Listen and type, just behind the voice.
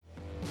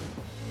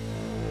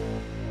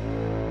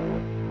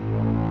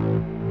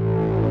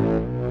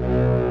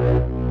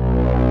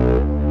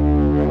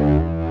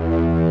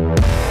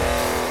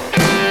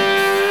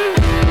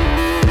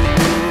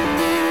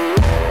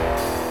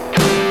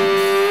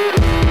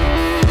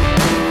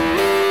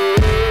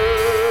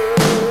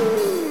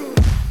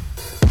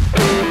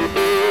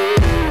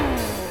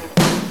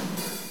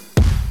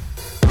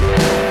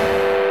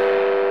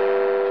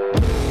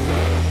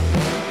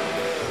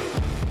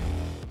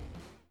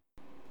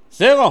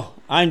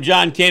I'm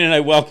John Kane, and I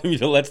welcome you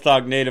to Let's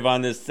Talk Native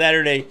on this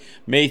Saturday,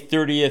 May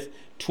 30th,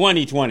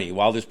 2020.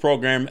 While this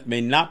program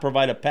may not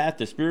provide a path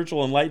to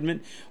spiritual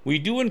enlightenment, we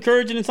do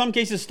encourage and in some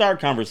cases start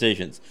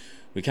conversations.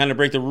 We kind of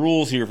break the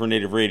rules here for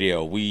Native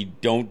Radio. We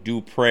don't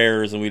do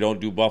prayers, and we don't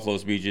do buffalo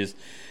speeches,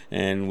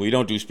 and we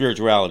don't do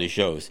spirituality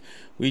shows.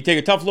 We take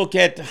a tough look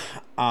at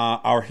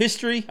our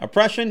history,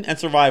 oppression, and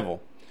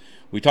survival.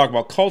 We talk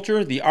about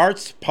culture, the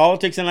arts,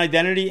 politics, and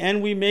identity,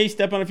 and we may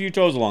step on a few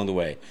toes along the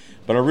way.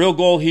 But our real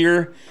goal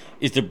here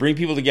is to bring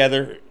people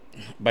together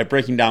by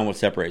breaking down what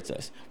separates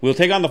us. We'll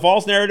take on the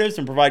false narratives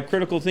and provide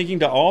critical thinking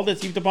to all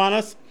that's heaped upon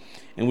us,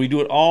 and we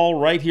do it all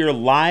right here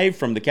live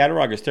from the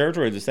Cattaraugus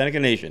territory of the Seneca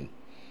Nation.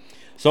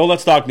 So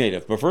let's talk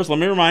Native. But first, let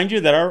me remind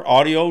you that our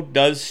audio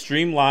does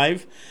stream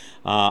live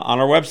on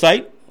our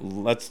website,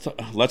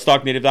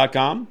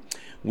 letstalknative.com.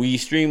 We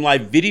stream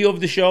live video of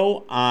the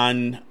show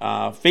on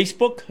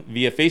Facebook,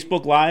 via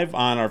Facebook Live,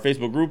 on our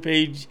Facebook group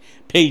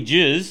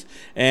pages,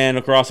 and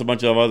across a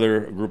bunch of other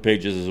group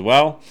pages as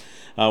well.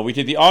 We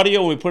take the audio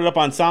and we put it up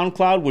on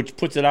SoundCloud, which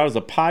puts it out as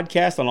a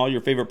podcast on all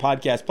your favorite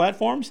podcast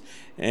platforms.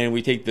 And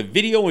we take the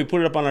video and we put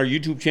it up on our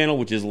YouTube channel,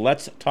 which is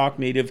Let's Talk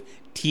Native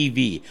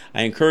TV.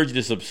 I encourage you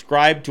to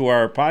subscribe to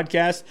our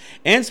podcast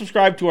and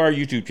subscribe to our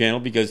YouTube channel,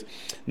 because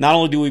not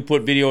only do we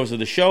put videos of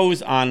the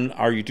shows on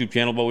our YouTube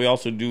channel, but we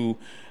also do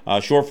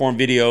short form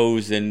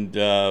videos and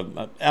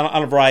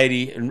on a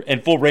variety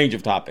and full range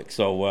of topics.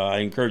 So I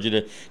encourage you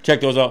to check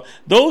those out.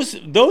 Those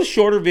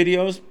shorter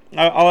videos,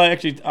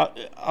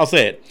 I'll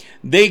say it,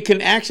 they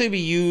can actually be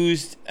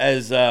used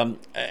as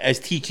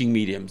teaching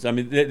mediums. I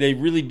mean, they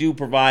really do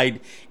provide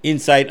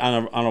insight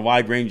on a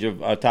wide range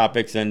of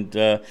topics, and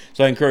so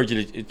I encourage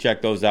you to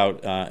check those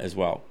out as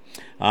well.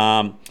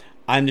 I'm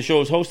the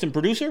show's host and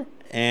producer,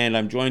 and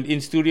I'm joined in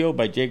studio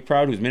by Jake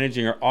Proud, who's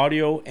managing our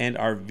audio and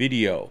our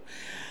video.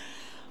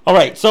 All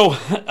right, so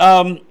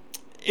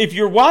if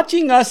you're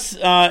watching us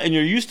and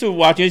you're used to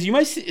watching us, you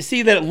might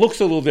see that it looks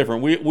a little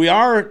different. We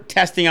are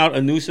testing out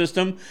a new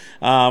system.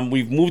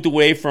 We've moved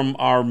away from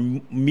our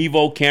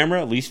Mevo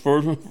camera, at least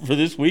for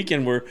this week,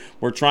 and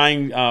we're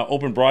trying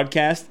open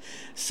broadcast.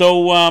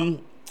 So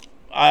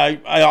I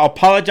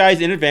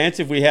apologize in advance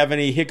if we have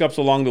any hiccups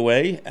along the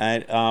way.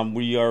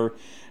 We are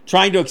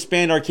trying to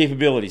expand our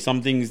capabilities.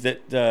 Some things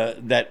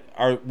that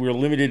we're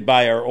limited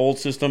by our old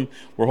system,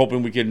 we're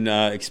hoping we can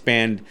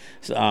expand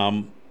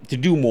to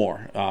do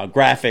more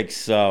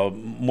graphics,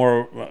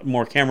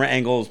 more camera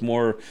angles,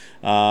 more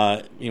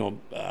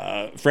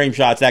frame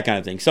shots, that kind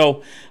of thing.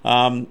 So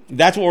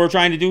that's what we're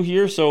trying to do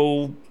here.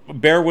 So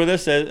bear with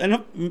us,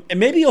 and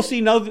maybe you'll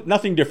see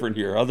nothing different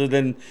here, other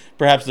than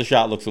perhaps the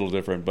shot looks a little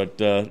different. But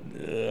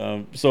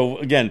so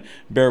again,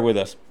 bear with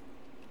us.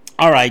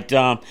 All right.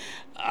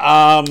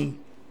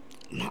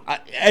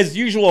 As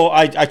usual,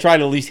 I try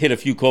to at least hit a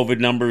few COVID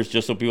numbers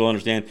just so people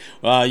understand.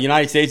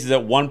 United States is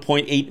at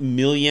 1.8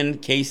 million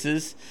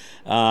cases.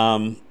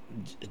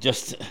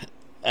 Just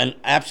an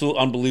absolute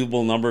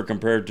unbelievable number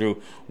compared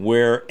to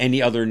where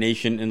any other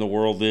nation in the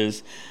world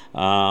is.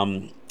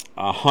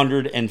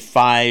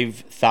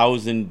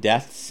 105,000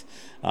 deaths.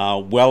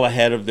 Well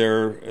ahead of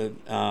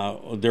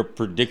their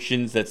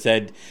predictions that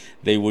said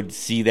they would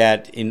see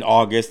that in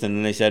August, and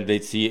then they said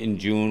they'd see it in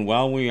June.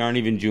 Well, we aren't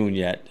even June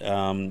yet.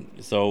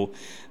 So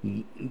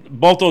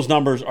both those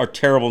numbers are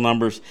terrible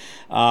numbers.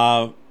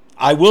 I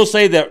will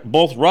say that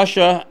both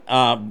Russia,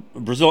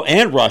 Brazil,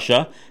 and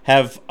Russia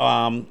have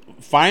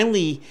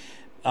finally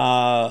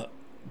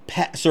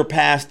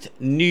surpassed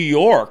New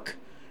York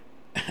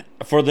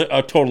for the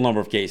total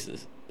number of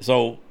cases.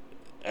 So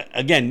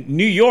again,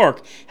 New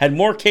York had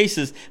more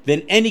cases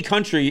than any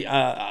country,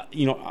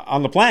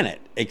 on the planet,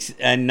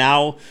 and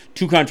now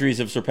two countries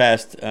have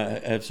surpassed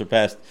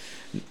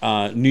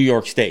New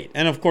York State.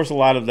 And of course, a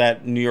lot of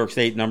that New York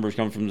State numbers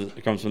comes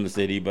from the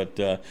city, but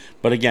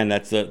again,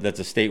 that's a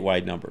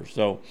statewide number.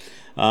 So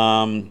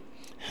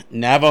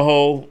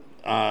Navajo,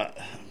 I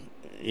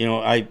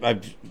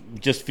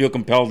just feel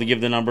compelled to give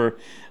the number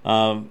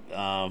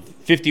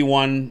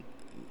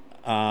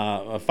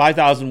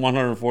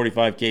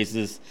 5,145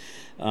 cases.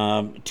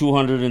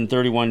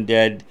 231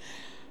 dead.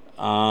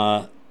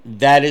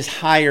 That is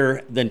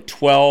higher than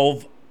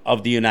 12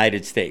 of the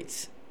United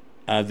States.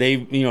 They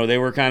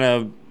were kind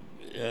of,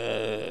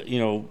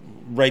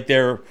 right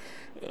there,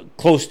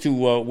 close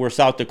to where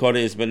South Dakota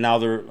is, but now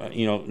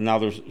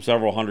there's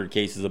several hundred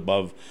cases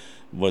above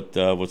what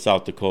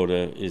South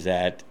Dakota is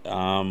at.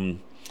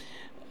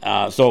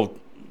 So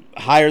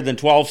higher than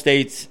 12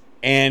 states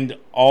and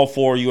all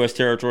 4 U.S.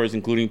 territories,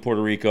 including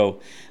Puerto Rico.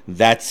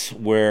 That's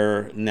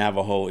where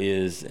Navajo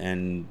is,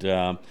 and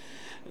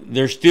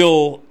there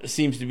still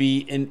seems to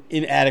be an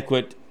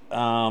inadequate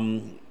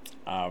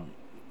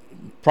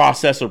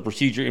process or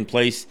procedure in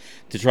place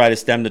to try to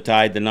stem the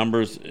tide. The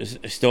numbers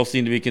still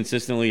seem to be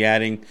consistently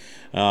adding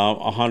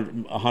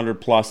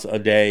 100 plus a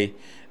day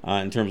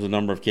in terms of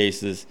number of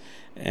cases.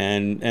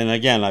 And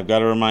again, I've got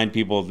to remind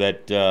people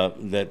that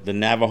the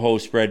Navajo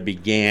spread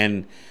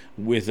began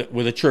with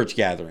a church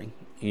gathering.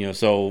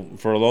 So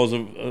for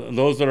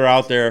those that are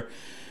out there,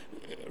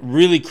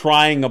 really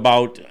crying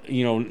about,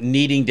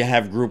 needing to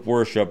have group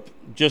worship,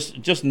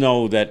 just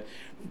know that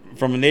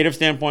from a Native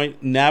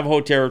standpoint,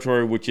 Navajo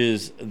territory, which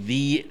is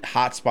the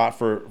hot spot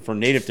for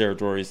Native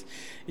territories,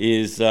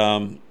 is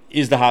the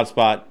hot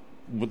spot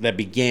that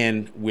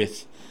began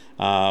with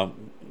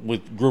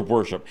group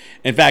worship.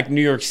 In fact,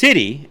 New York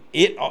City,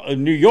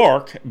 New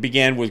York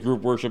began with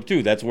group worship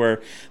too. That's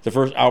where the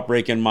first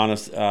outbreak in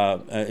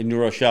New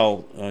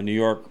Rochelle, New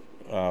York,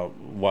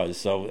 was.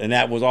 So, and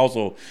that was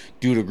also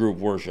due to group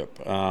worship.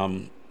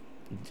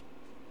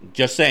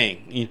 Just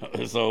saying,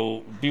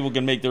 so people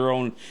can make their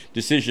own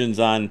decisions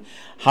on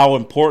how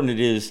important it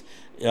is.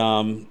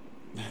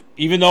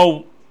 Even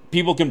though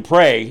people can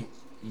pray,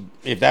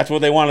 if that's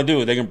what they want to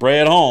do, they can pray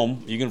at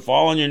home. You can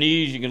fall on your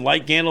knees. You can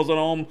light candles at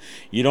home.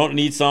 You don't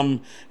need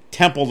some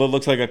temple that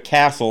looks like a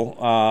castle,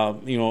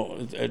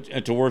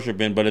 to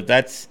worship in. But if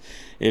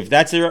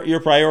that's your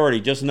priority,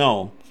 just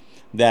know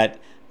that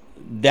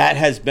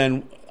has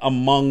been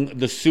among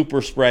the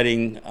super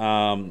spreading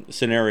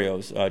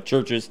scenarios.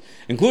 Churches,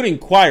 including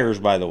choirs,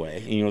 by the way.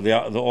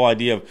 The whole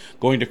idea of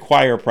going to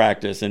choir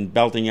practice and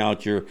belting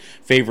out your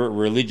favorite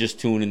religious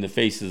tune in the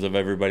faces of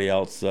everybody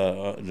else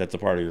that's a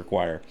part of your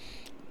choir.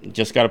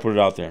 Just got to put it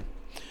out there.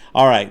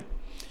 All right.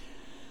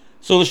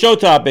 So the show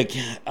topic,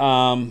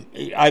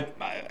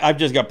 I've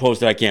just got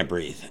posted. I can't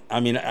breathe. I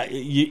mean,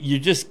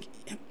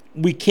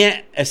 we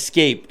can't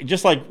escape.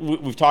 Just like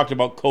we've talked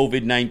about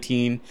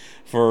COVID-19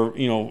 for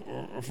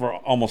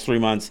almost 3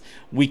 months,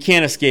 we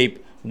can't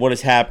escape what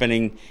is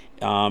happening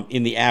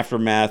in the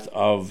aftermath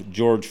of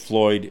George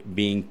Floyd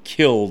being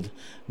killed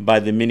by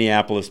the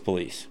Minneapolis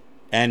police.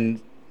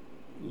 And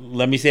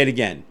let me say it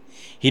again.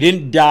 He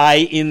didn't die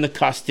in the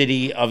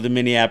custody of the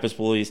Minneapolis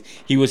police.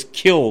 He was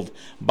killed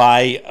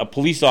by a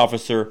police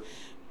officer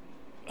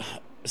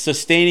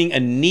sustaining a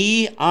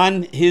knee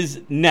on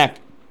his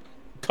neck,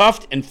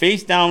 cuffed and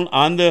face down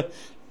on the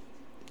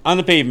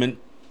pavement,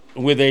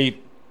 with a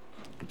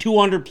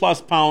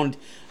 200-plus pound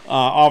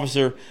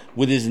officer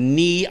with his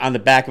knee on the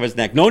back of his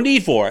neck. No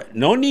need for it.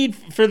 No need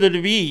for there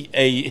to be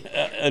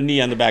a knee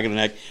on the back of the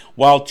neck.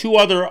 While two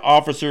other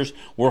officers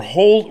were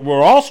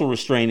also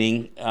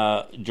restraining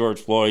George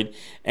Floyd,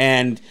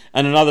 and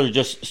another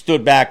just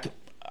stood back.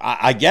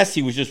 I guess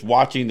he was just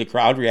watching the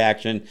crowd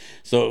reaction,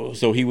 so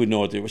he would know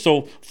what they were.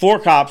 So 4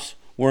 cops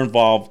were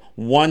involved.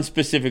 One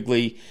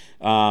specifically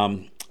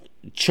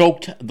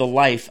choked the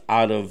life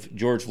out of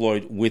George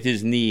Floyd with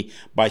his knee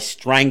by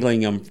strangling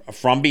him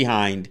from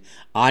behind,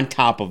 on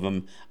top of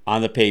him,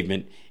 on the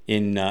pavement.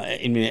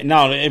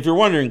 Now, if you're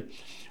wondering,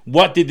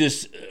 what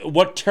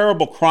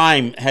terrible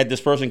crime had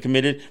this person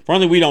committed?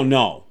 Frankly, we don't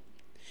know.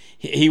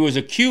 He was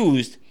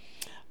accused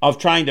of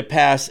trying to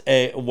pass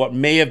what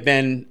may have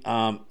been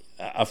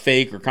a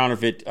fake or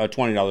counterfeit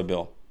 $20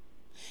 bill.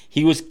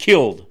 He was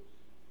killed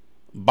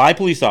by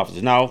police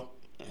officers. Now,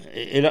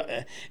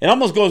 it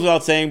almost goes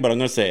without saying, but I'm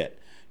going to say it.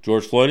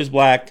 George Floyd is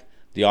black.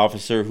 The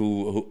officer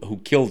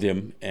who killed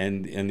him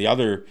and the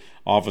other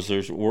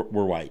officers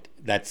were white.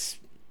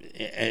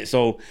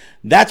 So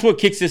that's what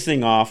kicks this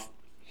thing off.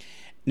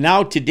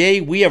 Now, today,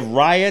 we have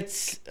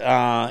riots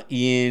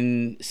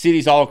in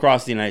cities all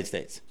across the United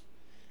States.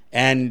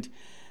 And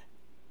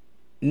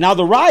now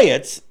the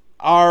riots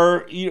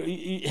has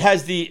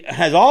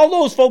all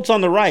those folks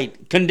on the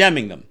right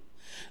condemning them.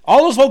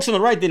 All those folks on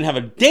the right didn't have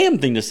a damn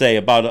thing to say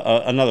about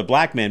another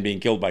black man being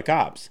killed by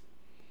cops.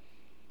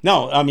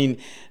 No, I mean,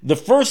 the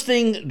first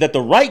thing that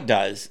the right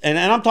does, and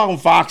I'm talking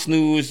Fox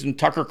News and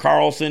Tucker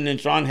Carlson and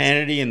Sean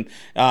Hannity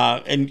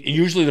and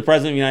usually the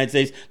President of the United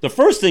States, the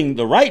first thing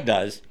the right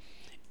does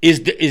is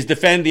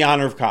defend the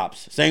honor of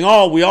cops, saying,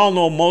 "Oh, we all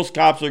know most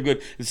cops are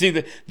good." See,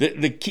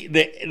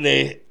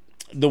 the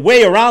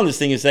way around this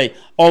thing is say,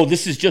 "Oh,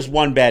 this is just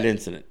one bad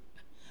incident."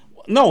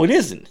 No, it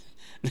isn't.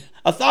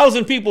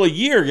 1,000 people a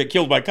year get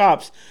killed by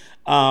cops,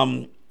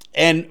 and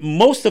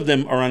most of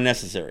them are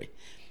unnecessary.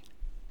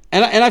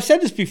 And I've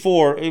said this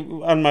before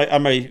on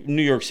my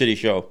New York City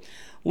show.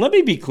 Let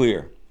me be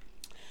clear: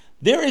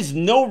 there is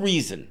no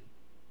reason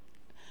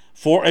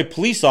for a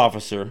police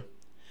officer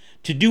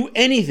to do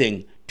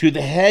anything to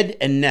the head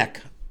and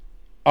neck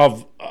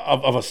of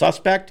a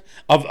suspect,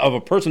 of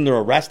a person they're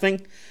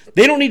arresting.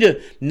 They don't need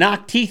to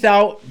knock teeth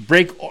out,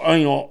 break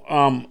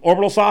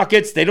orbital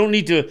sockets. They don't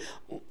need to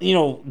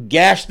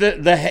gash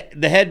the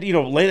head,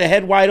 lay the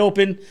head wide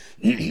open.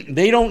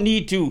 They don't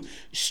need to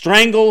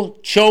strangle,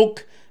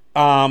 choke,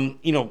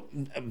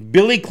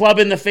 billy club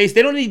in the face.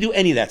 They don't need to do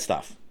any of that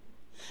stuff.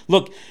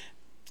 Look,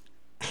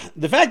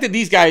 the fact that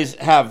these guys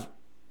have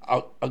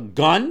a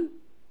gun,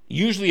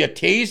 usually a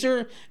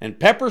taser and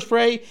pepper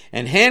spray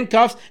and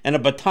handcuffs and a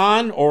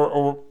baton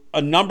or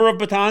a number of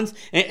batons,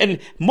 and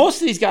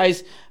most of these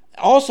guys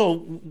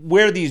also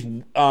wear these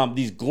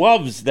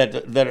gloves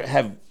that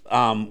have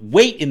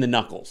weight in the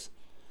knuckles.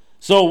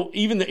 So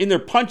even in their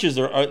punches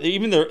or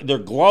even their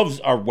gloves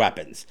are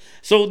weapons.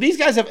 So these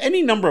guys have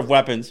any number of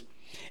weapons,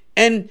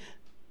 and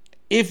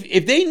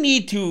if they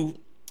need to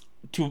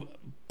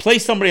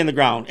place somebody on the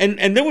ground,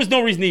 and there was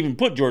no reason to even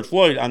put George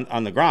Floyd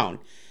on the ground.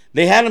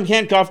 They had him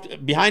handcuffed,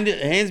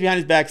 hands behind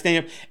his back,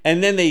 standing up,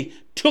 and then they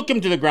took him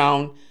to the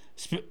ground.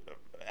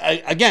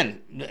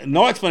 Again,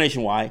 no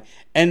explanation why.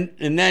 And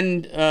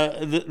then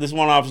this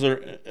one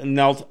officer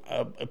knelt,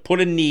 put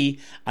a knee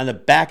on the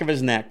back of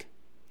his neck.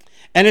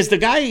 And as the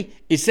guy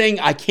is saying,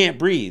 "I can't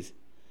breathe,"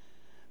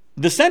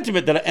 the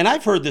sentiment and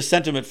I've heard this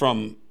sentiment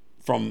from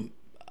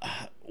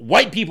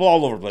white people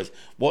all over the place.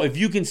 Well, if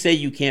you can say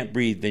you can't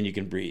breathe, then you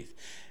can breathe.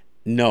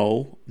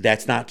 No,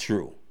 that's not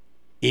true.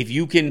 If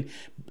you can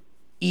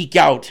eke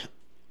out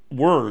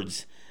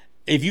words,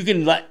 if you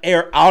can let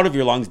air out of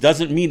your lungs,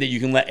 doesn't mean that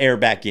you can let air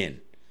back in.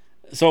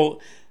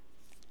 So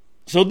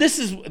this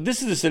is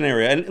the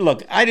scenario. And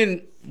look, I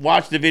didn't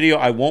watch the video.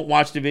 I won't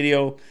watch the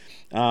video.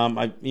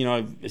 I've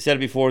said it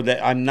before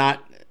that I'm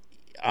not.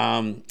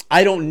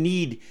 I don't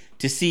need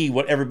to see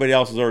what everybody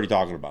else is already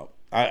talking about.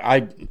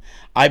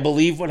 I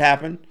believe what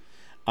happened.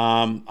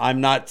 I'm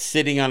not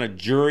sitting on a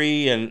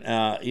jury,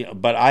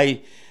 but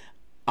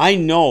I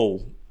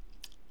know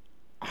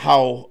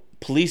how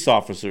police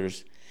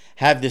officers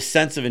have this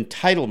sense of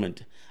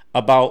entitlement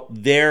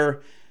about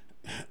their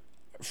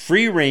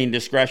free reign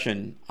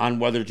discretion on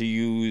whether to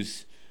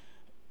use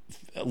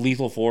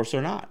lethal force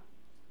or not.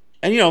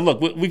 And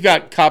look, we've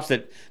got cops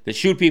that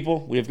shoot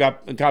people. We've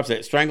got cops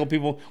that strangle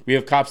people. We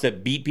have cops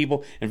that beat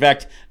people. In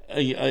fact,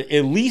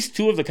 at least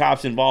 2 of the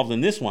cops involved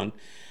in this one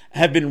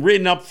have been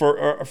written up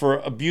for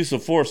abuse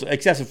of force,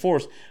 excessive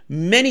force,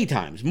 many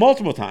times,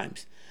 multiple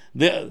times.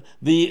 The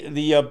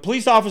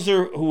police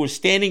officer who was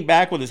standing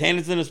back with his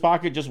hands in his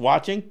pocket just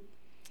watching,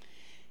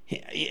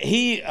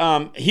 he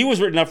was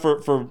written up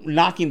for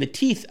knocking the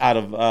teeth out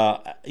of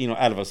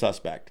a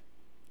suspect.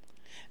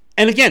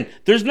 And again,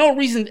 there's no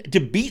reason to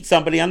beat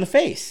somebody on the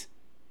face.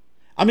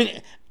 I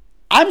mean,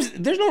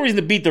 there's no reason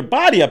to beat their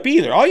body up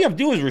either. All you have to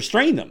do is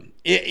restrain them,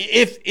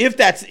 if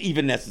that's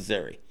even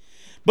necessary.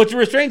 But to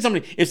restrain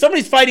somebody, if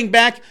somebody's fighting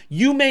back,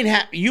 you may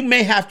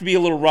have to be a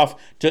little rough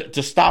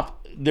to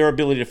stop their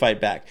ability to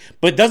fight back.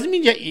 But it doesn't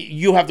mean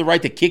you have the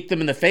right to kick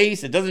them in the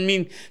face. It doesn't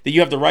mean that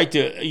you have the right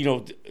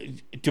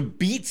to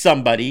beat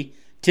somebody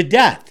to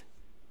death.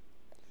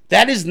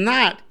 That is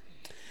not,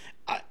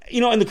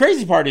 and the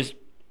crazy part is,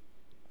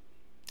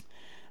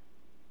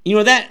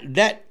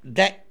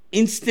 that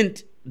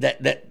instant,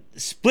 that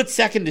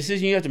split-second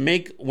decision you have to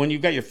make when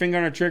you've got your finger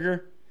on a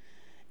trigger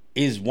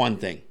is one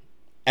thing.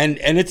 And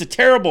it's a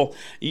terrible,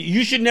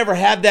 you should never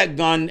have that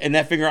gun and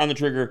that finger on the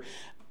trigger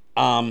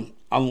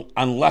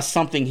unless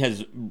something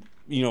has,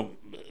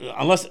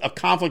 unless a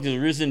conflict has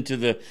arisen to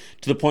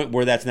the point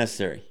where that's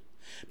necessary.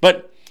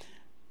 But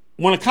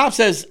when a cop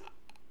says,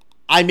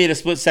 "I made a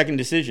split-second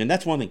decision,"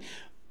 that's one thing.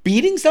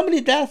 Beating somebody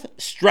to death,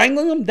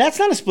 strangling them, that's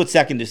not a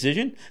split-second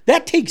decision.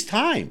 That takes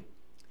time.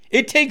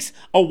 It takes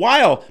a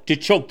while to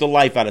choke the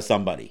life out of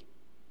somebody.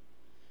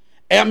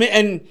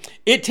 And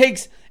it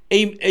takes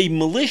a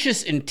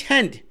malicious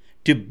intent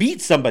to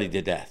beat somebody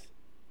to death.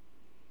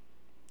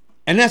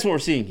 And that's what we're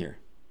seeing here.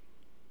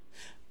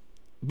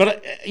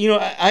 But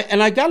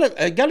I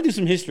gotta do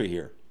some history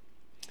here.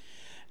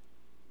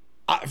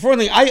 For one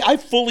thing, I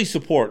fully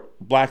support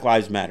Black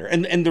Lives Matter,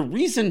 and the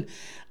reason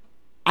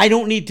I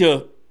don't need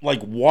to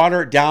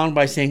water it down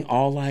by saying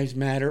all lives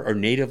matter or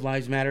Native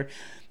lives matter.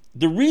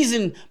 The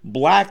reason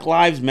Black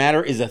Lives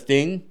Matter is a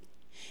thing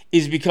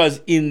is because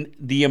in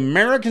the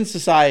American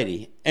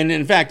society, and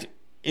in fact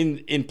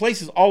in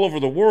places all over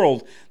the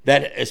world,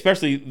 that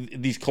especially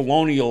these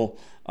colonial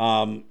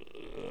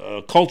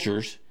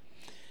cultures,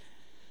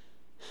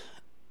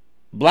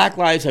 Black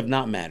lives have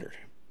not mattered.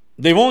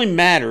 They've only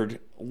mattered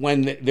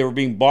when they were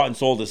being bought and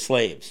sold as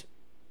slaves.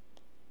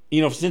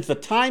 Since the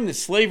time that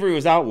slavery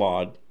was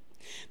outlawed,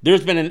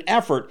 there's been an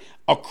effort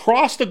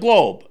across the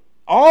globe,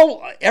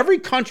 every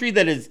country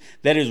that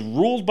is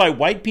ruled by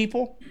white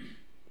people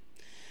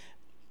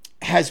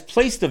has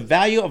placed the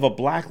value of a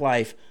black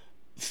life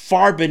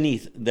far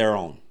beneath their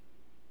own.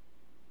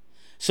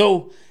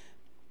 So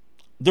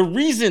the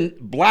reason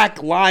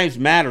Black Lives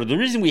Matter, the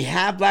reason we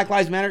have Black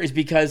Lives Matter is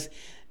because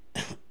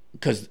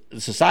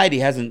society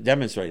hasn't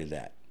demonstrated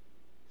that.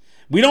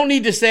 We don't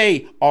need to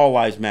say all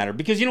lives matter,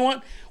 because you know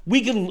what?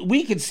 We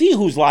can see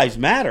whose lives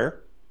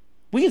matter.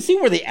 We can see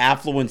where the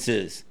affluence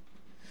is.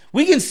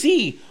 We can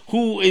see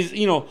who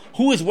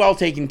is well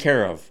taken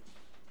care of.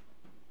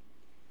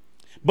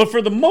 But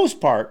for the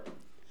most part,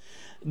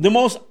 the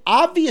most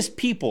obvious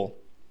people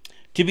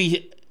to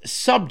be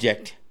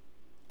subject,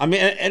 and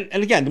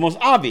again, the most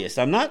obvious,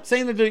 I'm not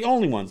saying that they're the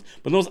only ones,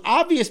 but the most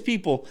obvious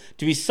people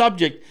to be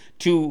subject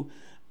to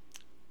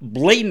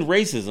blatant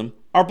racism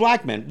are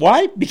black men.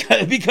 Why?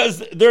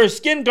 Because their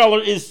skin color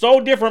is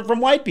so different from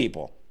white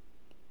people.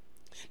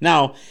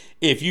 Now,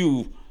 if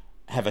you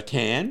have a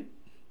tan,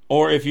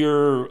 or if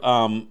you're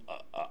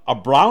a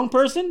brown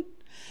person,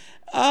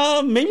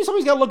 maybe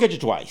somebody's got to look at you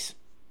twice.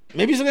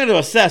 Maybe somebody's got to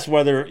assess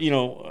whether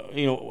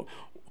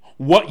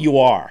what you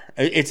are.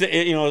 There's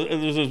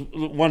this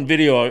one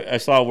video I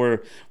saw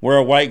where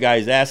a white guy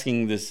is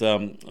asking this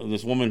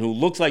woman who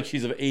looks like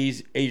she's of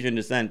Asian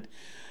descent,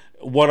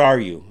 "What are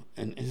you?"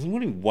 And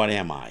what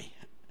am I?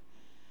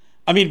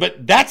 I mean,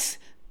 but that's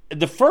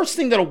the first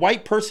thing that a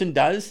white person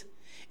does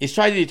is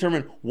try to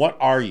determine, what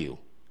are you?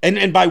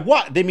 And by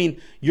what, they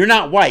mean you're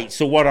not white,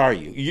 so what are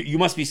you? You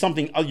must be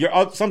something,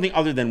 you're something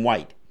other than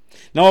white.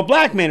 Now, a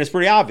black man is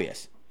pretty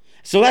obvious.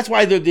 So that's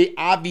why they're the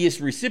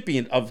obvious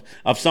recipient of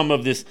some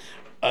of this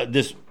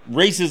this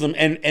racism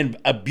and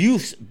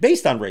abuse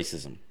based on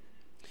racism.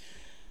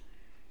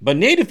 But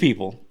Native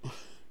people,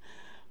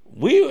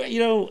 we were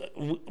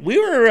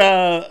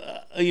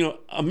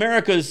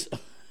America's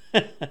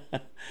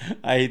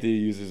I hate to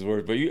use this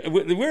word, but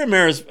we're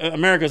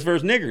America's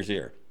first niggers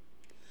here.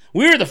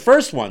 We were the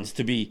first ones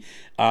to be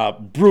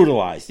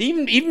brutalized,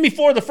 even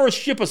before the first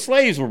ship of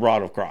slaves were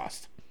brought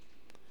across.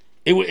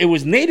 It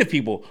was Native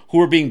people who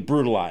were being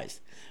brutalized.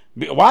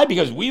 Why?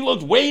 Because we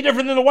looked way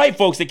different than the white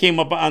folks that came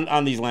up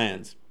on these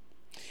lands.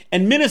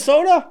 And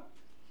Minnesota,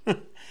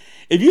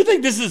 if you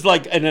think this is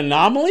like an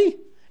anomaly,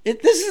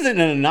 this isn't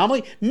an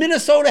anomaly.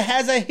 Minnesota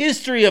has a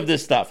history of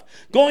this stuff.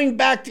 Going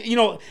back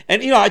to,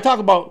 I talk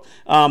about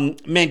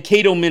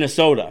Mankato,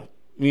 Minnesota,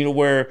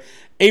 where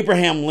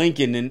Abraham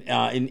Lincoln in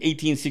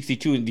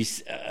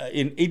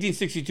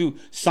 1862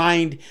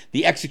 signed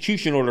the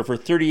execution order for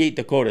 38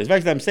 Dakotas. In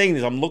fact, I'm saying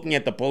this, I'm looking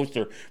at the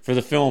poster for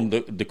the film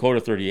Dakota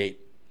 38.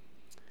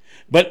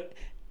 But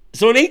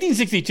so in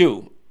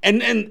 1862,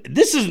 and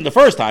this isn't the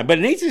first time, but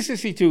in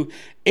 1862,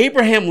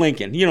 Abraham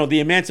Lincoln, the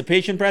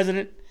Emancipation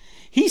President,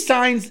 he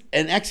signs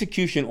an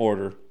execution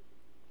order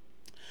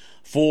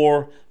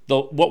for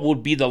what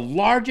would be the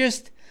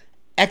largest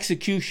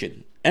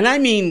execution. And I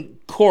mean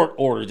court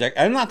orders.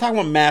 I'm not talking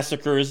about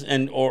massacres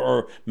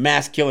or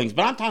mass killings,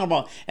 but I'm talking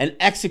about an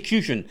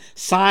execution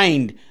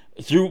signed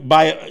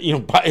by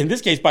in this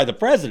case by the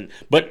president,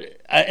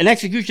 but an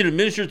execution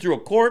administered through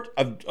a court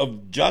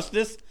of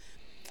justice.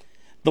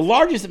 The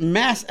largest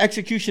mass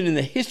execution in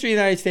the history of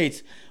the United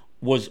States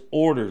was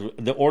ordered.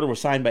 The order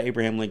was signed by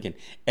Abraham Lincoln,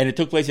 and it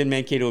took place in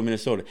Mankato,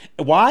 Minnesota.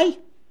 Why?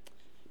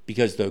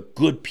 Because the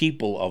good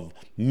people of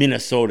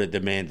Minnesota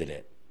demanded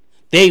it.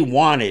 They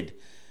wanted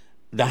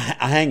the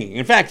hanging.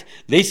 In fact,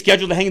 they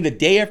scheduled the hanging the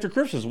day after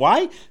Christmas.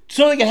 Why?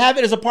 So they could have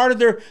it as a part of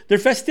their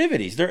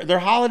festivities, their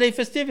holiday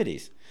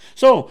festivities.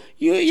 So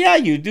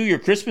you do your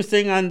Christmas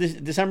thing on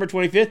December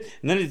 25th,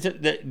 and then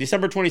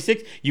December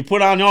 26th, you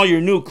put on all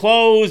your new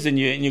clothes and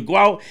you go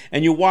out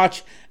and you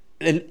watch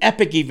an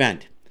epic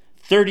event,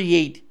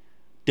 38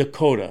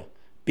 Dakota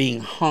being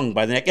hung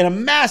by the neck in a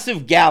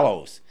massive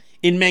gallows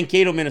in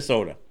Mankato,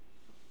 Minnesota.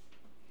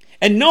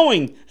 And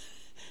knowing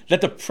that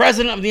the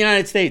President of the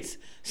United States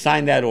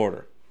signed that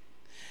order.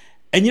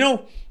 And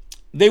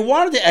they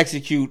wanted to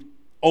execute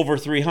over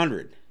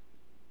 300.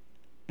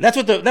 That's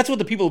what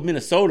the people of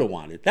Minnesota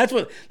wanted. That's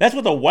what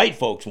the white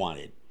folks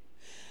wanted.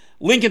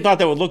 Lincoln thought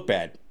that would look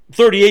bad.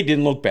 38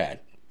 didn't look bad.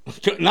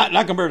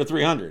 Not compared to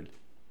 300.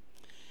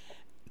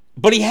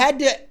 But he had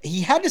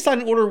to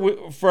sign an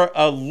order for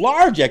a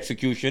large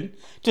execution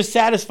to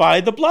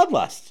satisfy the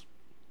bloodlust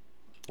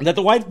that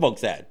the white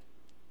folks had.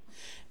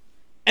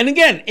 And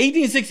again,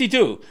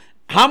 1862.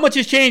 How much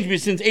has changed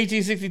since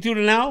 1862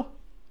 to now?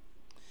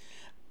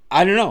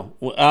 I don't know.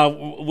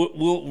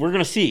 We're going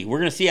to see. We're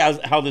going to see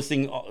how this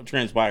thing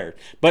transpires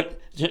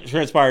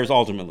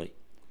ultimately.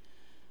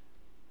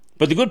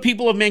 But the good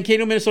people of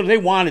Mankato, Minnesota,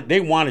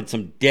 they wanted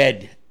some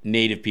dead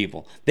Native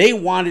people.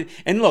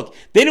 And look,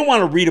 they didn't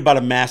want to read about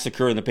a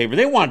massacre in the paper.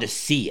 They wanted to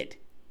see it.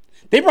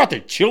 They brought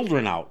their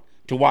children out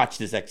to watch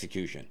this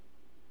execution.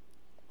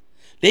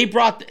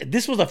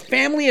 This was a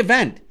family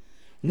event.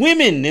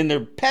 Women in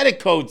their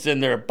petticoats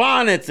and their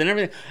bonnets and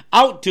everything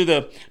out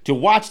to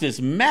watch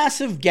this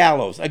massive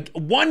gallows,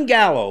 one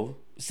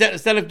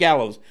set of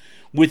gallows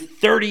with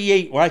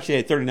 38. Well, actually, they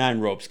had 39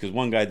 ropes because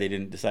one guy they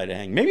didn't decide to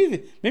hang.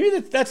 Maybe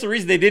that's the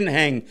reason they didn't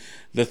hang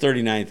the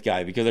 39th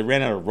guy, because they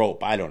ran out of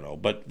rope. I don't know,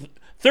 but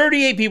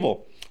 38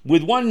 people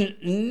with one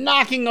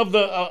knocking of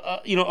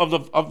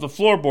the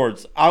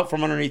floorboards out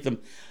from underneath them.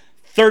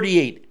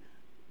 38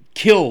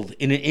 killed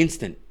in an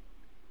instant.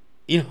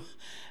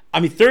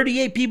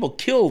 38 people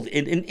killed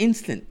in an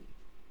instant.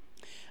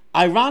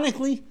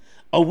 Ironically,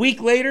 a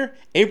week later,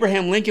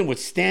 Abraham Lincoln would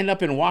stand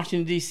up in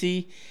Washington,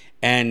 D.C.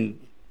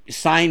 and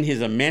sign his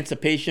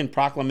Emancipation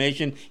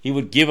Proclamation. He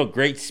would give a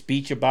great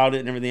speech about it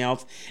and everything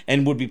else,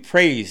 and would be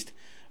praised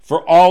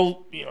for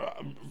all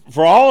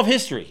of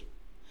history.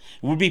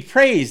 Would be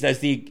praised as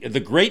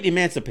the great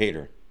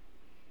emancipator.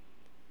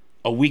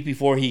 A week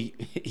before he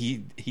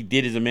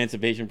did his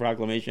Emancipation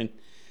Proclamation,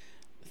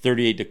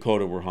 38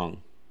 Dakota were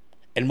hung.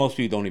 And most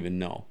people don't even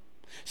know.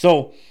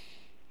 So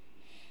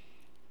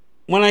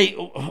when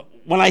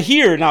I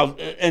hear now,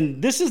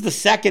 and this is the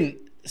second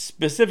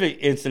specific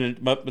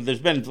incident, but there's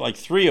been like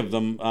 3 of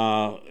them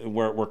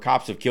where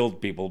cops have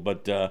killed people.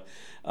 But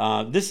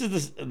this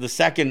is the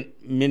second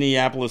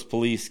Minneapolis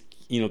police,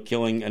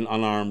 killing an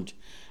unarmed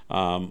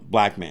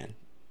black man.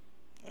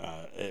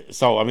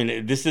 So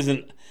this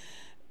isn't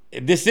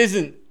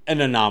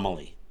an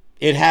anomaly.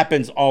 It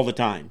happens all the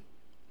time.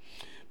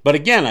 But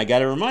again, I got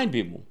to remind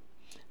people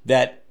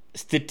that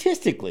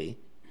statistically,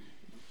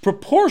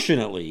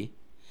 proportionately,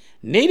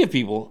 Native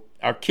people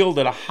are killed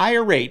at a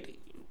higher rate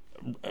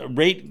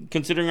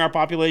considering our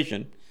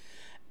population,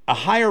 a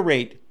higher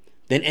rate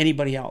than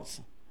anybody else,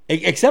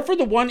 except for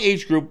the one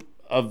age group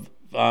of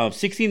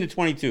 16 to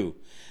 22.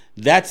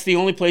 That's the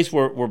only place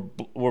where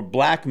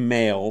black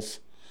males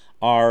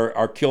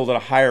are killed at a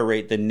higher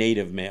rate than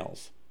native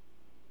males.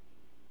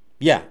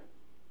 Yeah.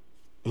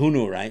 Who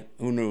knew, right?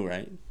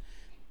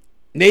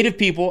 Native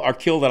people are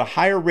killed at a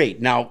higher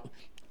rate. Now,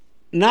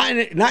 not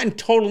in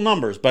total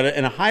numbers, but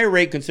in a higher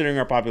rate considering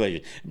our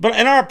population.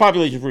 And our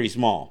population is pretty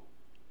small.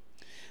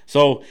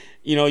 So,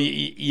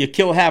 you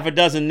kill half a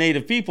dozen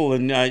native people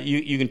and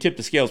you can tip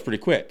the scales pretty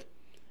quick.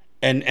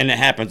 And it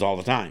happens all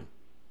the time.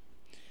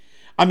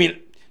 I mean,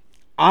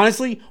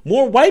 honestly,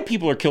 more white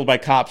people are killed by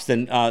cops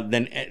than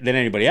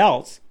anybody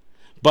else.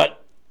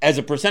 But as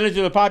a percentage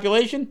of the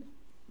population,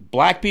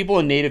 black people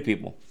and native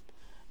people.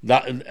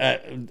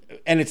 And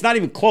it's not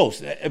even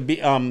close.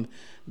 Whoever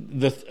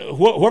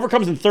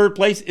comes in third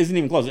place isn't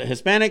even close.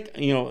 Hispanic,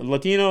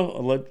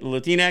 Latino,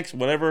 Latinx,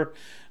 whatever.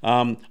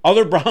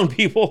 Other brown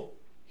people,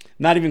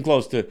 not even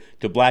close to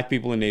black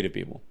people and native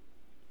people.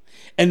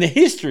 And the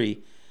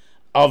history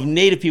of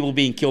native people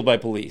being killed by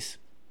police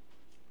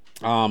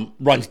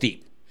runs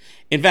deep.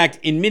 In fact,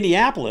 in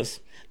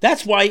Minneapolis,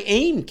 that's why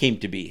AIM came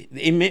to be.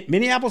 In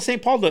Minneapolis,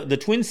 St. Paul, the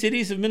Twin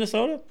Cities of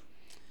Minnesota,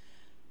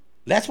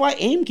 that's why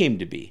AIM came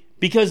to be.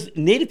 Because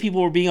native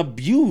people were being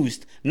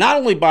abused, not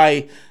only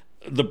by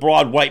the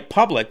broad white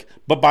public,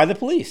 but by the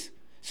police.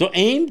 So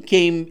AIM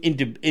came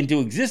into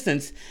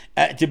existence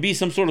to be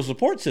some sort of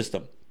support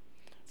system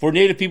for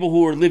native people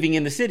who were living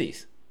in the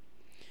cities.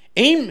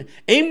 AIM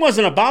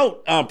wasn't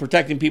about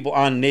protecting people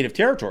on native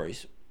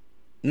territories.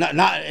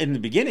 Not in the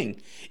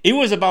beginning. It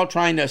was about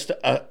trying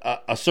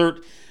to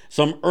assert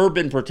some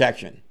urban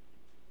protection.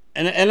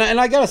 And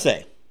I gotta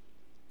say,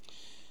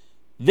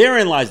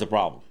 therein lies the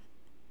problem.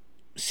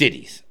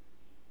 Cities.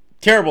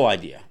 Terrible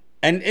idea.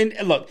 And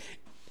look,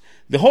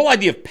 the whole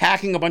idea of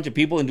packing a bunch of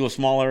people into a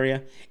small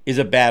area is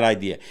a bad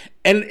idea.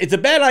 And it's a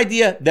bad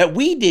idea that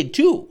we did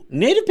too.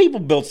 Native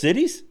people built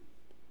cities.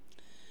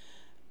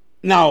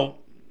 Now,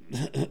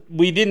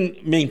 we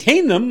didn't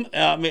maintain them.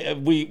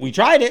 We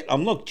tried it.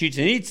 Look,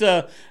 Chichen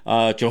Itza,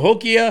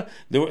 Cahokia.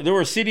 There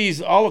were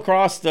cities all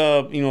across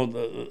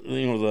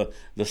the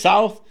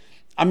south.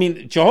 I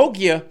mean,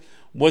 Cahokia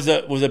was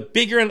a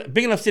big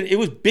enough city. It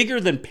was bigger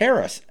than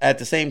Paris at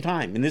the same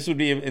time, and this would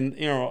be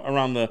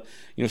around the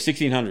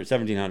 1600s,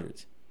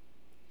 1700s.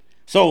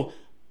 So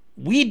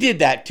we did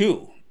that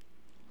too,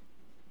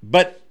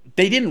 but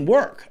they didn't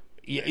work.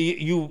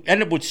 You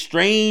end up with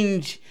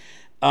strange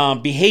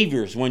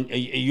behaviors when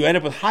you end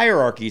up with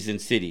hierarchies in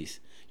cities.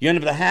 You end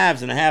up with the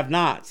haves and the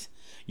have-nots.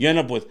 You end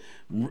up with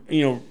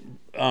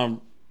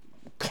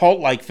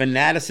cult-like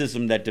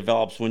fanaticism that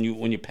develops when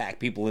you pack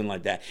people in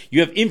like that.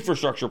 You have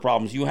infrastructure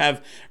problems. You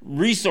have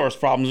resource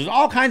problems. There's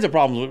all kinds of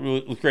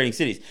problems with creating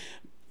cities.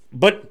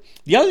 But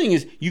the other thing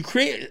is you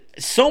create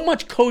so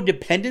much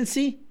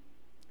codependency.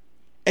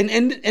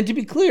 And to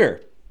be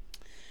clear,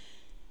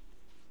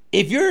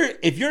 if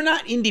you're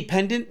not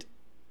independent,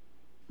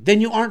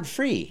 then you aren't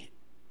free.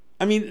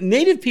 I mean,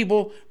 native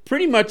people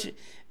pretty much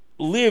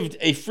lived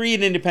a free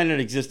and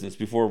independent existence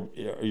before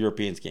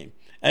Europeans came.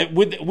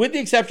 With the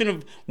exception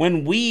of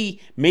when we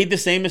made the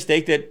same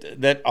mistake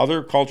that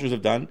other cultures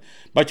have done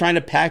by trying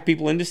to pack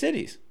people into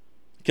cities,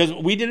 because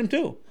we did them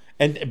too,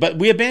 but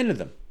we abandoned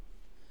them.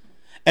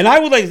 And I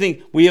would like to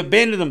think we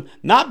abandoned them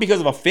not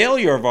because of a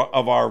failure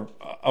of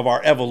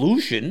our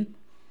evolution,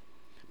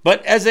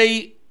 but as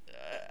a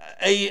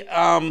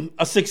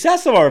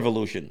success of our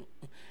evolution.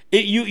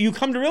 You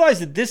come to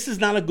realize that this is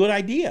not a good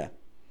idea.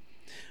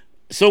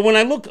 So when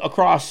I look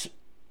across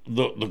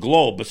the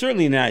globe, but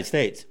certainly in the United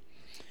States,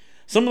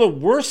 some of the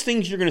worst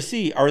things you're going to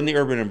see are in the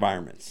urban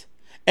environments.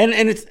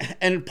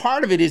 And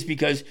part of it is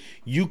because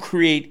you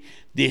create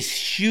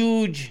this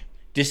huge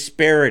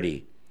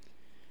disparity.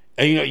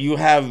 And, you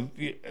have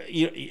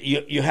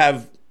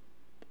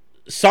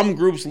some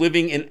groups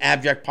living in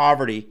abject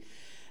poverty,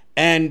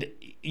 and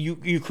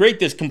you create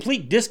this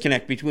complete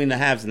disconnect between the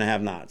haves and the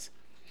have-nots.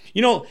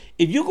 If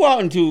you go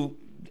out into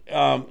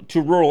to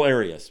rural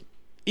areas,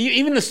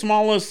 even the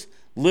smallest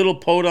little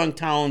podunk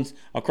towns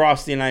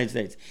across the United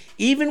States,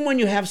 even when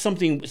you have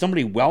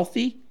somebody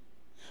wealthy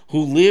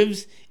who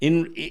lives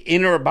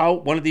in or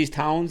about one of these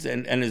towns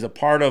and is a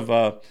part of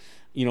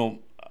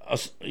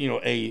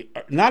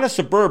not a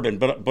suburban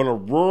but a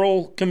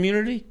rural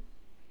community,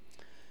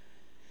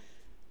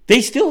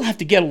 they still have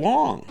to get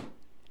along.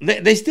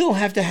 They still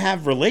have to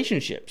have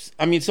relationships.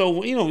 I mean,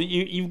 so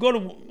you go to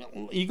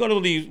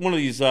one of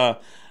these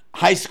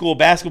high school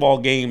basketball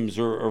games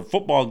or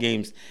football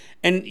games,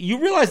 and you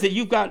realize that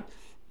you've got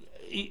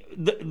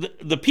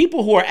the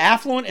people who are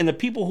affluent and the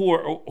people who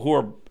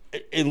are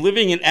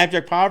living in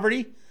abject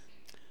poverty.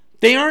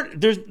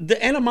 The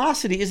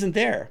animosity isn't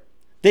there.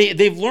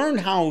 They've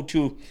learned how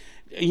to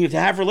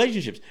have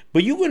relationships.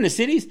 But you go into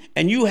cities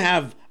and you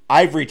have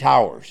ivory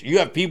towers. You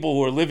have people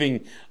who are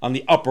living on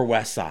the Upper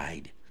West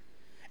Side.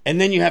 And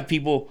then you have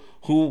people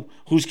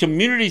whose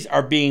communities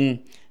are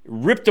being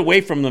ripped away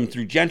from them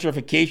through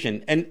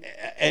gentrification and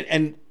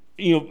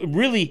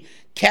really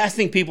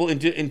casting people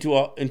into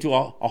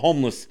a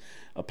homeless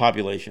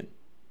population.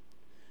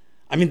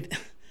 I mean,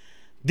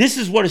 this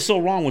is what is so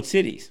wrong with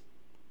cities.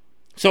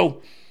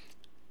 So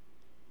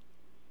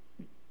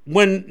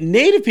when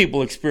Native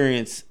people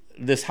experience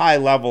this high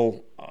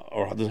level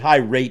or this high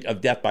rate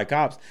of death by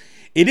cops,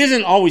 it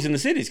isn't always in the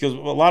cities, because a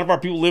lot of our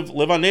people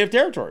live on Native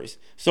territories.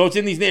 So it's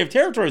in these Native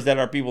territories that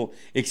our people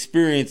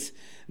experience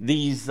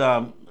these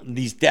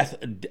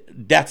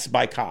deaths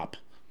by cop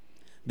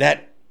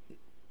that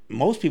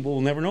most people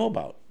will never know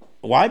about.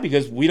 Why?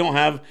 Because we don't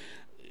have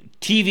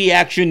TV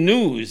action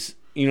news,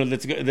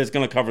 that's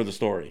going to cover the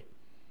story.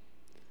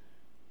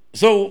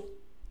 So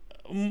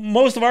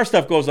most of our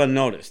stuff goes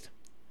unnoticed.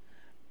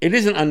 It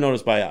isn't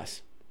unnoticed by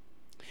us.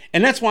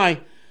 And that's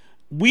why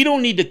we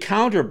don't need to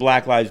counter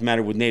Black Lives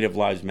Matter with Native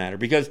Lives Matter,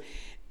 because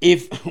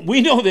if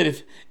we know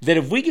that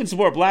if we can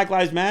support Black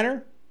Lives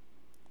Matter,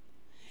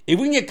 if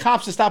we can get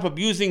cops to stop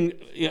abusing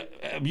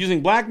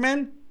black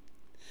men,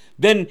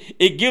 then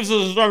it gives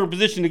us a stronger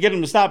position to get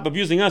them to stop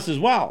abusing us as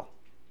well.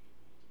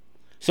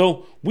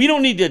 So we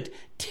don't need to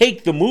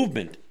take the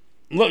movement.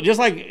 Look, just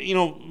like,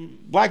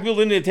 black people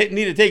didn't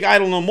need to take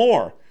Idle No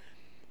More.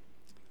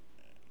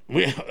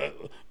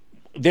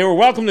 They were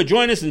welcome to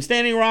join us in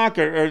Standing Rock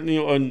or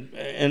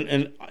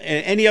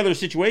any other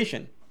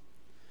situation.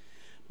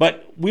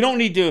 But we don't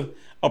need to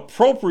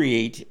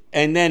appropriate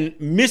and then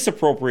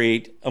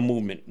misappropriate a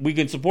movement. We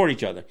can support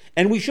each other,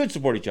 and we should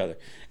support each other.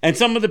 And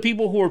some of the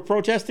people who are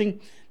protesting,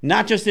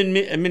 not just in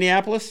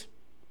Minneapolis,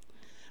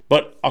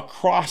 but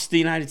across the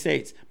United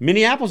States.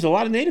 Minneapolis, a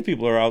lot of Native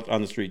people are out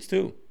on the streets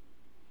too.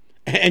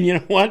 And you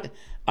know what?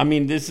 I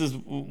mean, this is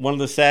one of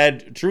the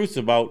sad truths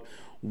about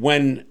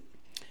when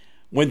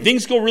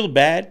things go real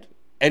bad,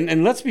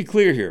 and let's be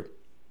clear here.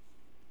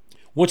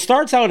 What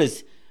starts out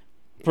as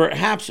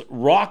perhaps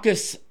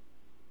raucous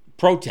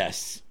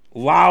protests,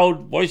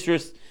 loud,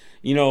 boisterous,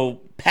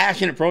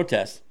 passionate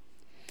protests,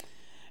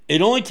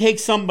 it only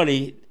takes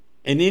somebody,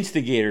 an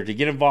instigator, to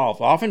get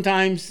involved.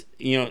 Oftentimes,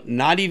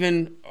 not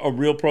even a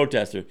real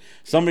protester.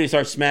 Somebody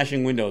starts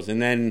smashing windows,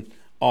 and then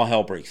all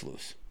hell breaks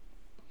loose.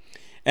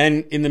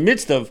 And in the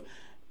midst of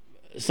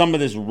some of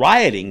this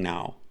rioting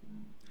now,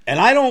 and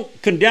I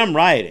don't condemn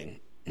rioting.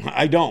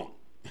 I don't.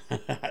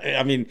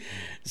 I mean,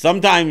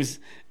 sometimes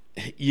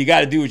you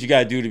got to do what you got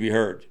to do to be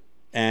heard.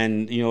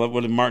 And,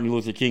 what did Martin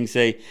Luther King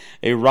say?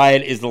 A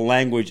riot is the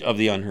language of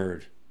the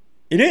unheard.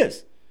 It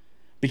is.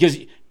 Because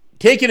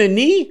taking a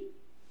knee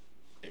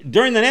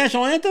during the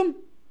national anthem,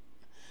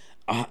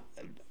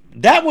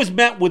 that was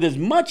met with as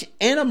much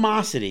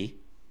animosity.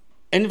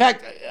 In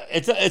fact,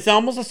 it's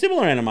almost a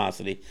similar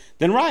animosity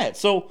than riots.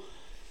 So,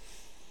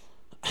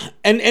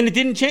 and it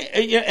didn't change,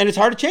 and it's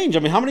hard to change. I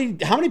mean, how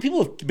many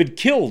people have been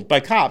killed by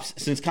cops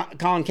since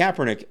Colin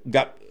Kaepernick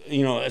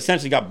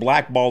essentially got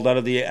blackballed out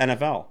of the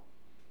NFL?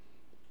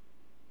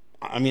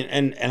 I mean,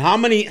 and how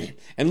many?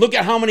 And look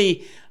at how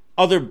many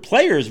other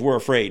players were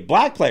afraid.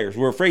 Black players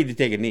were afraid to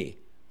take a knee,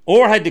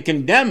 or had to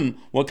condemn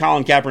what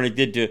Colin Kaepernick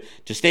did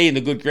to stay in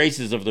the good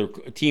graces of their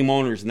team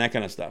owners and that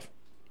kind of stuff.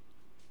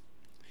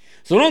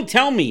 So don't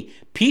tell me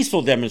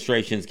peaceful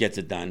demonstrations gets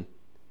it done.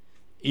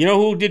 You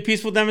know who did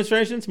peaceful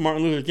demonstrations?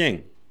 Martin Luther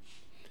King.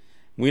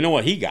 We know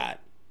what he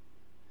got.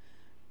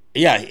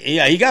 Yeah,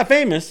 he got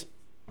famous,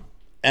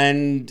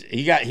 and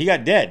he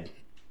got dead.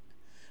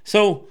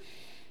 So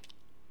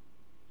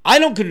I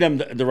don't condemn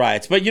the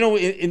riots, but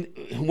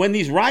when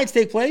these riots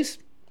take place,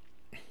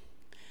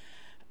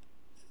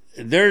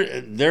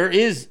 there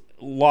is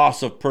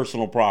loss of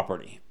personal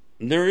property.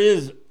 There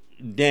is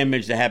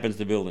damage that happens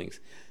to buildings,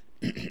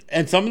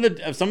 and some of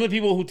the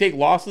people who take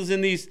losses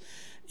in these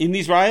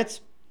riots,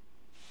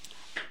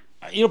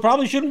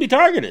 probably shouldn't be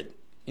targeted.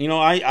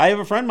 I have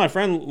a friend, my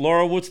friend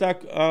Laura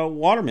Woodstock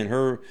Waterman.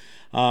 Her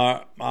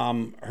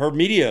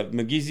media,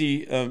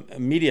 McGeezy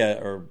Media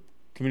or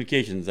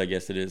Communications, I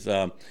guess it is,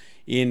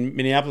 in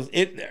Minneapolis.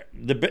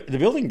 The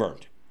building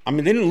burned. I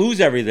mean, they didn't lose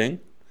everything,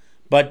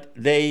 but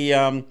they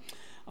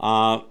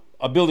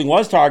a building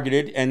was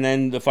targeted, and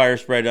then the fire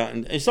spread.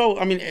 And so,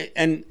 I mean,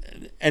 and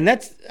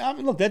that's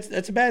look,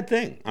 that's a bad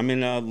thing. I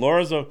mean,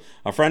 Laura's a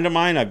friend of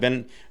mine.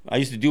 I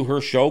used to do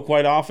her show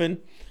quite often.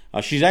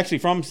 She's actually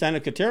from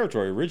Seneca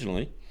Territory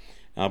originally,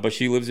 but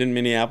she lives in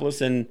Minneapolis,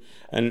 and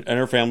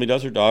her family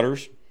does, her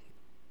daughters.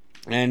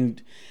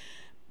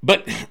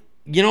 But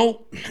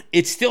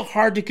it's still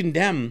hard to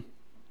condemn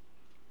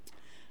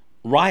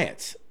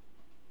riots.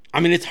 I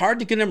mean, it's hard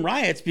to condemn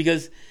riots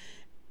because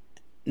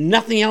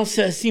nothing else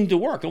seemed to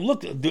work.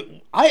 Look,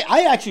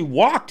 I actually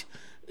walked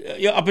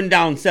up and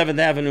down 7th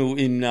Avenue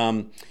in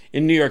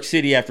New York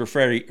City after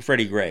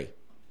Freddie Gray.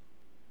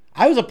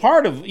 I was a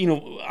part of,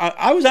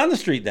 I was on the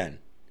street then.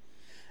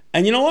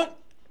 And you know what?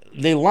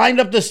 They lined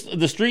up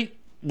the street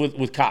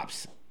with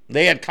cops.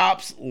 They had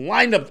cops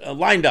lined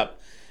up,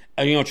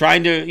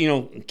 trying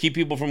to, keep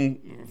people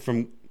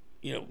from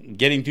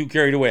getting too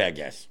carried away, I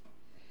guess.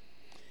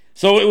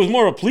 So it was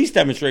more of a police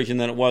demonstration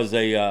than it was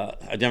a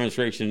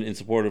demonstration in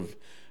support of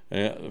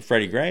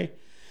Freddie Gray.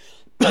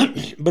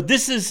 But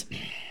this is,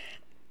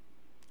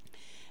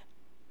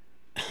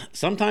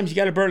 sometimes you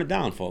got to burn it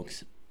down,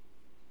 folks.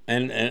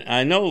 and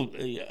I know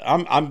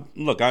I'm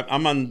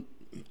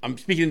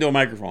speaking into a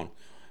microphone.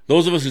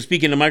 Those of us who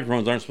speak into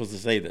microphones aren't supposed to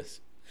say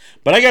this.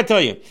 But I got to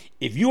tell you,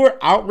 if you're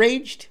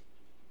outraged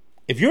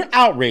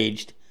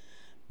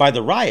by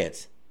the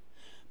riots,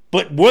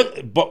 but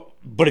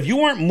if you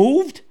weren't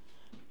moved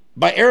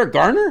by Eric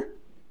Garner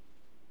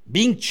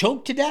being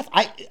choked to death,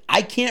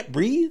 I can't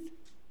breathe.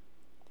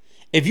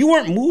 If you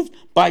weren't moved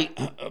by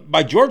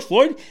George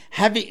Floyd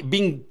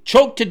being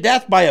choked to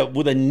death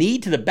with a knee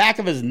to the back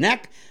of his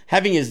neck,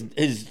 having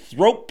his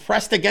throat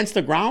pressed against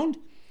the ground,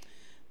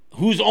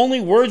 whose only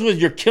words was,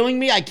 "You're killing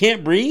me, I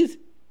can't breathe."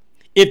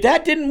 If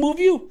that didn't move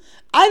you,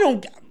 I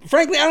don't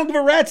give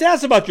a rat's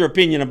ass about your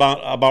opinion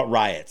about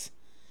riots.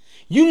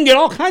 You can get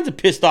all kinds of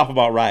pissed off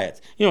about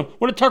riots.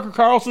 What did Tucker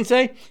Carlson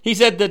say? He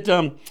said that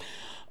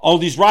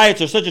these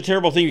riots are such a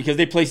terrible thing because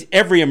they place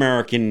every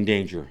American in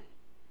danger.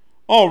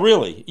 Oh,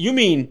 really? You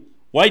mean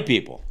white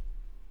people?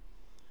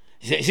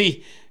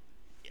 See,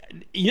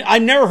 I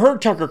never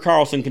heard Tucker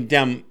Carlson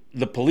condemn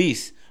the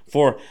police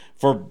for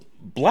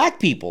black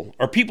people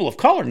or people of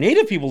color,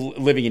 Native people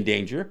living in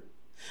danger.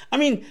 I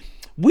mean,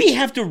 we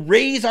have to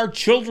raise our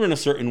children a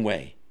certain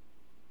way.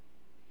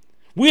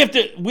 We have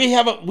to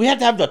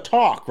have the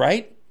talk,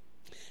 right?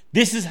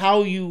 This is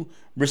how you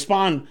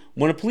respond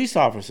when a police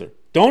officer.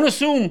 Don't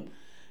assume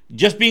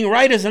just being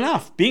right is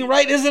enough. Being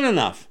right isn't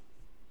enough.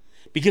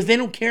 Because they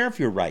don't care if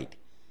you're right.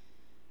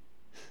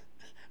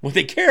 What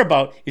they care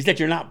about is that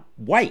you're not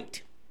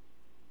white.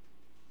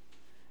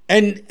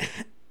 And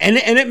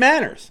it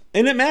matters.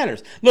 And it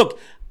matters. Look,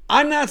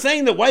 I'm not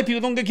saying that white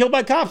people don't get killed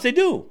by cops. They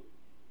do.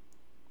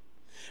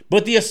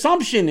 But the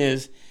assumption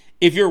is,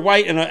 if you're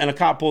white and a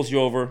cop pulls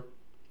you over,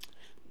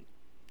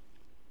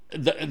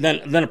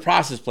 then a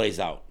process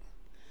plays out.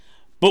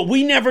 But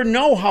we never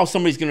know how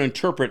somebody's going to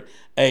interpret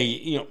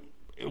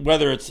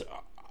whether it's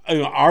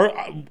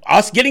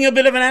us getting a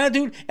bit of an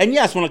attitude. And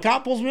yes, when a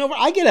cop pulls me over,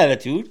 I get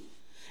attitude.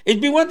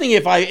 It'd be one thing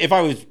if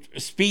I was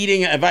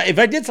speeding, if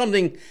I did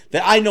something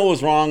that I know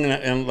is wrong,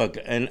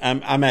 and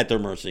I'm at their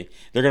mercy.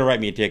 They're going to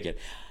write me a ticket.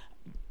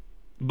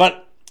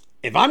 But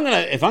if I'm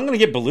gonna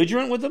get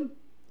belligerent with them,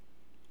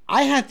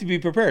 I have to be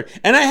prepared,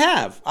 and I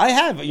have.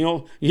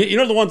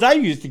 The ones I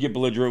used to get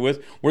belligerent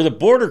with were the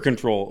border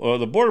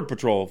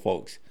patrol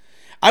folks.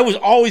 I was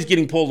always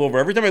getting pulled over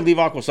every time I leave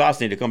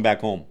Akwesasne to come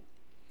back home.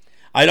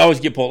 I'd always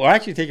get pulled. Or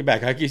actually, take it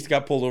back. I just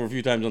got pulled over a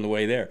few times on the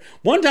way there.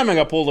 One time I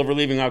got pulled over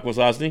leaving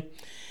Akwesasne,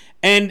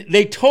 and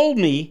they told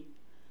me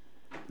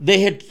they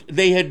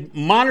had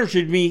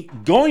monitored me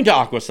going to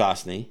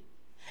Akwesasne,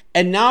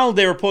 and now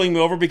they were pulling me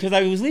over because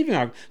I was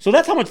leaving. So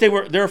that's how much they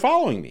were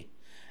following me.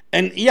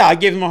 And yeah, I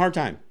gave them a hard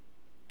time,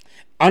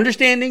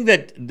 understanding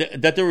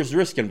that there was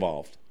risk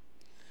involved.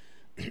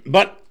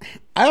 But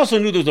I also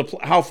knew there was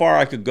how far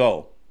I could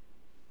go.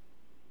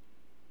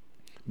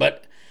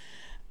 But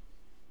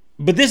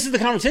this is the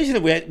conversation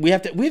that we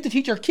have to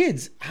teach our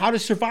kids how to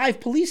survive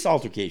police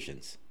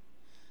altercations,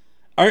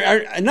 or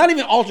not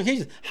even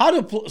altercations, how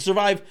to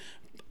survive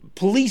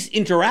police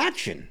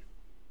interaction.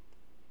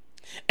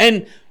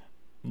 And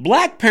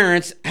black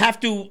parents have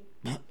to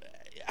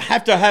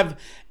have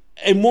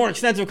a more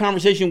extensive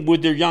conversation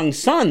with their young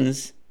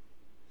sons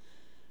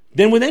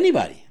than with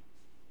anybody.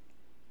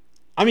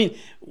 I mean,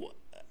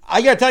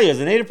 I got to tell you, as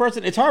a Native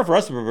person, it's hard for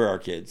us to prepare our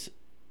kids.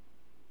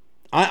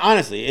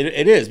 Honestly,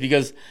 it is,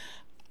 because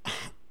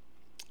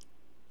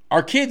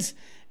our kids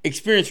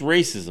experience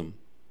racism,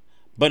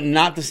 but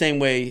not the same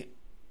way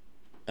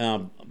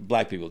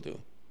black people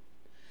do.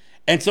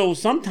 And so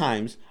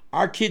sometimes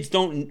our kids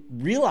don't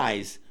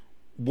realize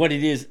what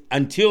it is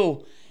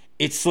until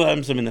it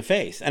slams them in the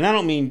face. And I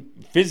don't mean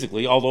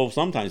physically, although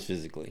sometimes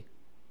physically.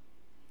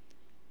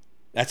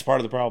 That's part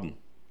of the problem.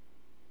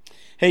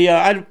 Hey,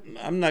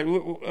 I'm not.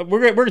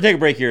 We're gonna take a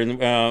break here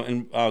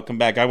and come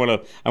back. I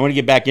want to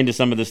get back into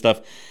some of this stuff.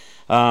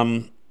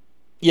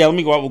 Yeah, let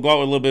me go out. We'll go out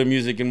with a little bit of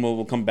music, and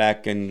we'll come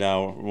back, and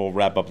we'll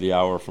wrap up the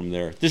hour from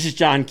there. This is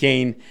John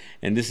Kane,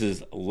 and this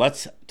is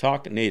Let's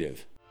Talk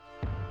Native.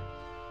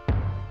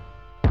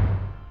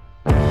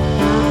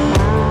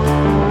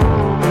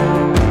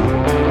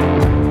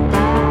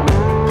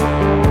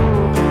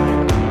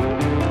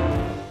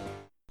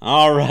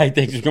 All right,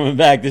 thanks for coming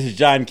back. This is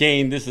John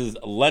Kane. This is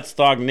Let's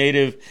Talk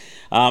Native.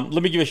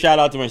 Let me give a shout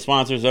out to my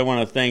sponsors. I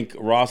want to thank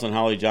Ross and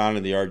Holly John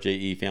and the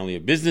RJE family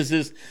of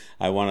businesses.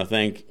 I want to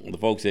thank the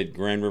folks at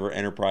Grand River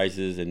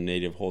Enterprises and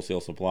Native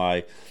Wholesale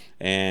Supply,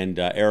 and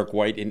Eric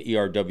White and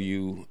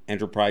ERW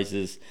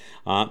Enterprises.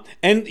 And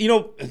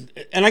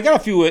I got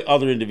a few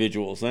other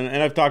individuals, and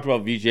I've talked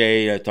about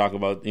VJ, I talk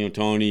about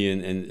Tony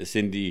and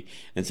Cindy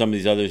and some of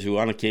these others who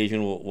on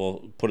occasion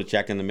will put a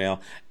check in the mail,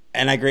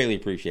 and I greatly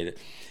appreciate it.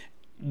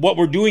 What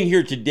we're doing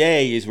here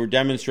today is we're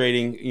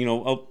demonstrating,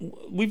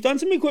 we've done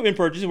some equipment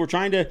purchases. We're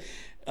trying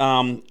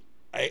to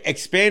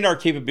expand our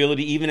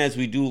capability even as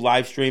we do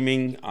live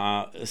streaming.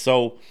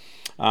 So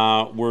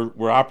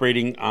we're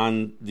operating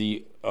on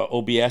the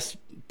OBS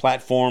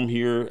platform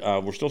here.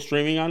 We're still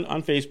streaming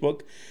on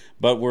Facebook,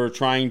 but we're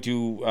trying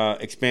to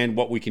expand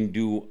what we can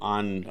do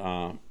on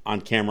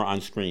camera,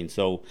 on screen.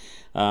 So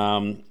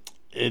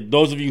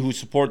those of you who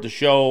support the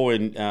show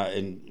and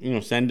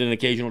send an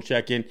occasional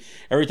check-in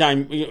every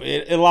time,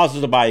 it allows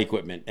us to buy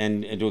equipment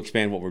and to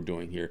expand what we're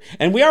doing here.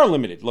 And we are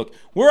limited. Look,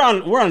 we're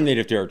on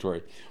native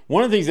territory.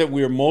 One of the things that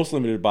we are most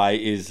limited by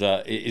is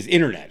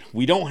internet.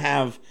 We don't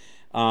have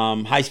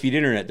high-speed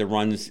internet that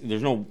runs.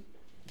 There's no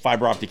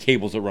fiber optic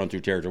cables that run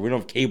through territory. We don't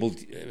have cables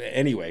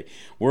anyway.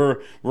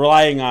 We're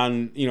relying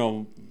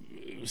on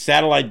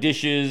satellite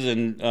dishes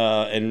and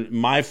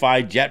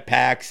MiFi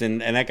jetpacks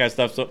and that kind of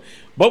stuff. So,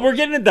 but we're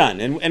getting it done,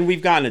 and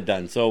we've gotten it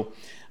done. So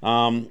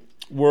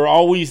we're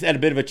always at a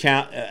bit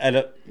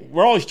of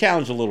we're always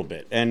challenged a little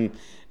bit. And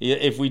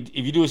if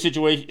you do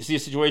see a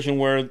situation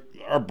where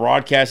our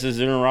broadcast is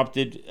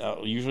interrupted,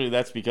 usually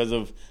that's because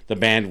of the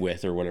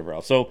bandwidth or whatever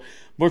else. So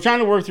we're trying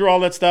to work through all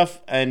that stuff,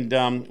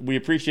 and we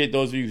appreciate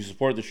those of you who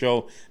support the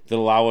show that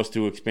allow us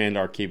to expand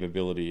our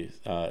capabilities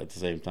at the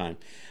same time.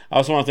 I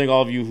also want to thank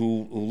all of you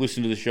who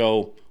listen to the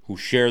show, who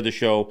share the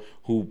show,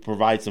 who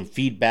provide some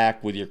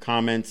feedback with your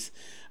comments.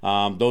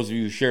 Those of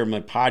you who share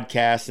my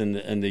podcasts and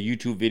the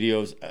YouTube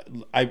videos,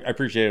 I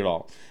appreciate it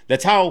all.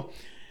 That's how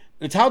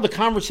the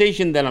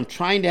conversation that I'm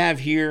trying to have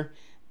here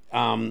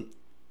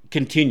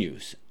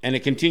continues, and it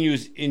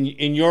continues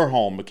in your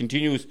home. It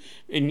continues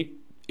in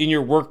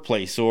your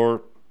workplace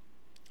or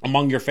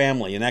among your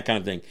family and that kind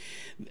of thing.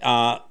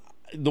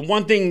 The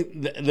one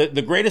thing,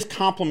 the greatest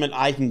compliment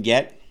I can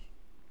get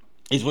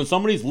is when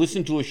somebody's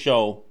listened to a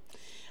show,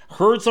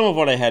 heard some of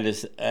what I had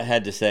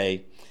to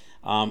say,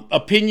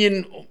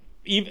 opinion,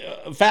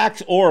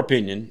 facts or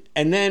opinion,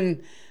 and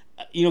then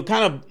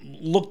kind of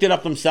looked it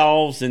up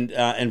themselves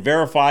and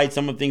verified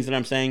some of the things that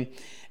I'm saying,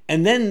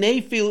 and then they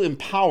feel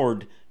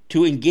empowered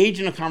to engage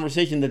in a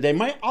conversation that they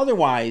might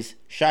otherwise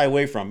shy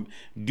away from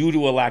due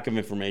to a lack of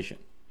information.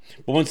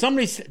 But when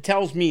somebody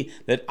tells me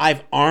that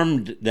I've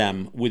armed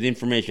them with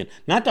information,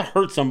 not to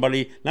hurt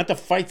somebody, not to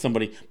fight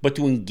somebody, but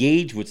to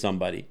engage with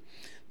somebody,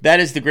 that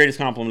is the greatest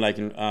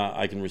compliment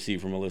I can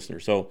receive from a listener.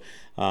 So,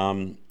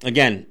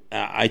 again,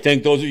 I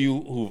thank those of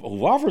you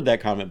who've offered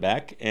that comment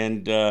back,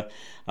 and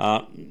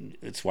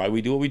it's why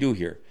we do what we do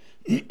here.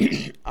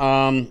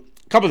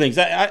 Couple of things.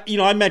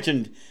 I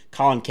mentioned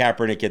Colin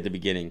Kaepernick at the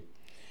beginning.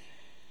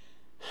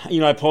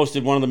 I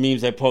posted one of the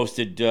memes I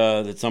posted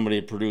that somebody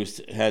had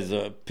produced has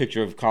a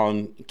picture of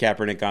Colin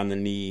Kaepernick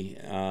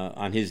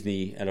on his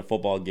knee at a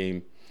football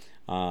game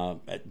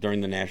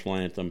during the national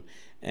anthem,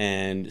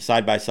 and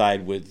side by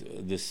side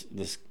with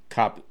this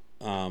cop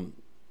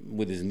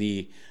with his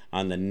knee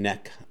on the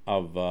neck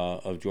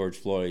of George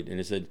Floyd, and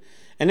it said,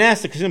 and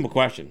asked a simple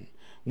question: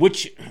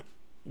 which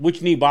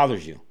knee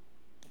bothers you?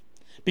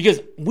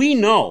 Because we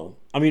know,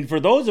 for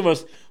those of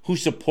us who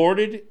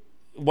supported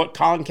what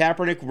Colin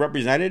Kaepernick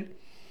represented,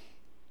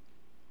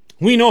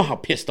 we know how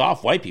pissed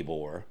off white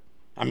people were.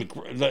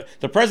 The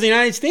President of the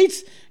United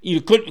States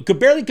could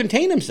barely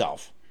contain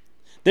himself.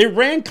 They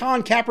ran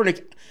Colin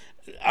Kaepernick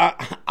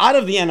out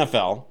of the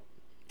NFL,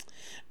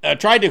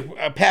 tried to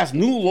pass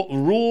new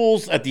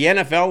rules at the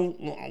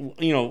NFL,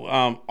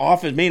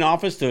 main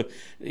office to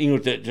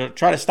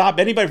try to stop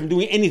anybody from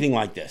doing anything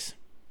like this.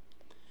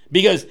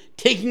 Because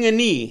taking a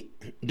knee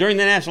during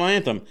the national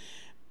anthem,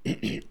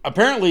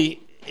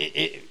 apparently,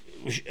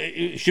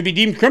 it should be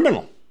deemed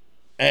criminal,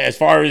 as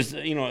far as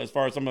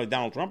somebody like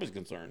Donald Trump is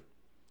concerned.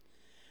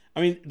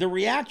 The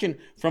reaction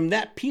from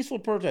that peaceful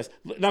protest.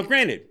 Now,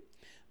 granted,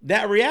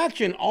 that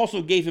reaction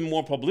also gave him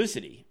more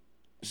publicity,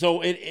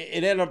 so it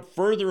ended up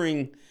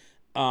furthering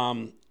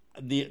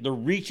the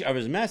reach of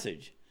his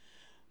message.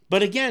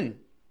 But again,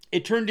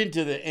 it turned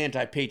into the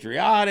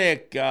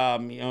anti-patriotic,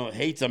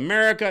 hates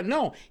America.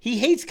 No, he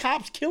hates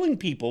cops killing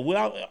people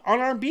without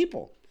unarmed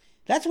people.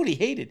 That's what he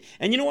hated.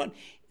 And you know what?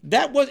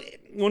 That was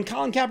when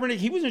Colin Kaepernick.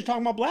 He wasn't just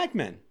talking about black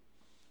men.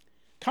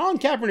 Colin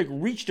Kaepernick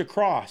reached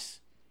across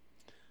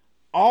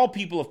all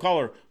people of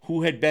color who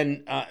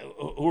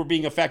were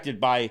being affected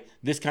by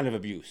this kind of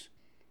abuse,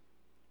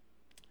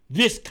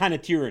 this kind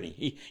of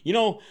tyranny.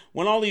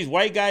 When all these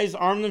white guys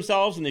arm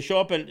themselves and they show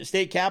up at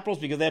state capitals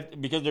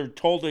because they're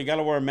told they got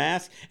to wear a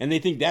mask, and they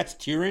think that's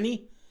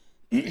tyranny,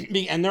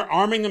 and they're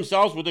arming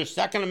themselves with their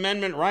Second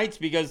Amendment rights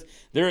because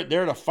they're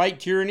to fight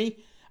tyranny.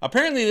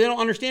 Apparently, they don't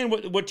understand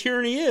what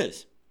tyranny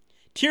is.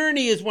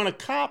 Tyranny is when a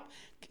cop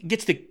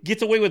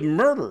gets away with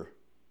murder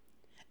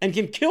and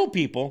can kill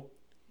people,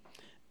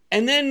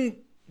 and then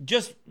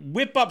just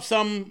whip up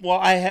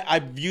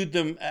I viewed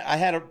them, I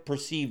had a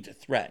perceived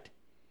threat.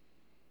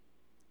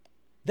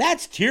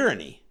 That's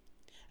tyranny.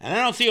 And I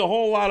don't see a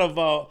whole lot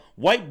of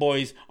white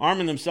boys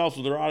arming themselves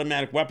with their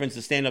automatic weapons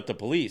to stand up to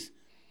police.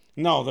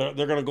 No,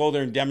 they're going to go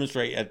there and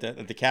demonstrate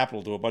at the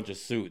Capitol to a bunch of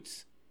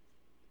suits.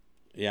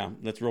 Yeah,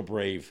 that's real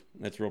brave.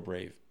 That's real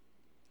brave.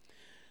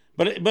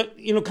 But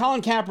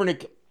Colin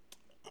Kaepernick,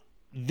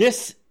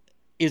 this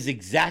is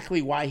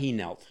exactly why he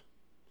knelt.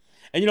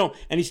 And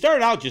and he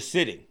started out just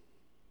sitting.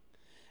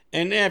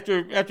 And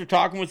after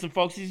talking with some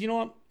folks, he says,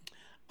 what?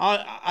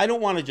 I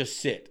don't want to just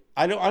sit.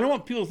 I don't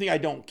want people to think I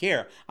don't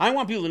care. I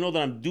want people to know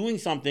that I'm doing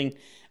something.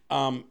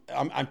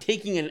 I'm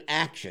taking an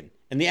action.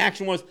 And the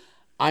action was,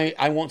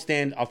 I won't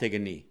stand, I'll take a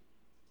knee.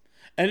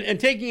 And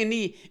taking a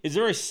knee is a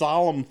very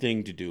solemn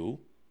thing to do.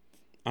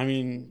 I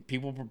mean,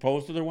 people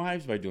propose to their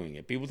wives by doing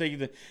it. People take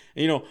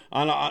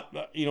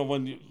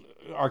when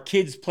our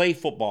kids play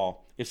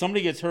football, if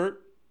somebody gets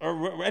hurt,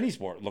 or any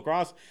sport,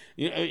 lacrosse,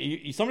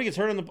 somebody gets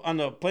hurt on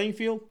the playing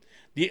field,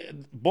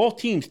 both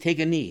teams take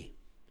a knee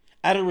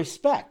out of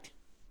respect,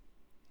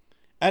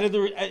 and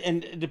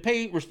to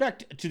pay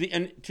respect to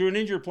an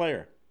injured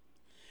player.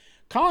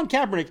 Colin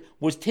Kaepernick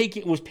was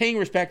paying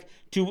respect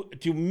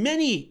to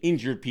many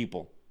injured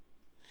people.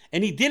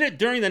 And he did it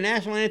during the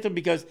national anthem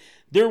because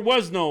there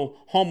was no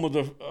home of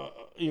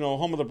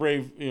the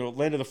brave,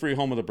 land of the free,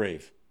 home of the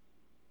brave.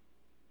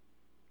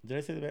 Did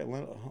I say that?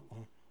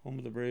 Home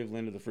of the brave,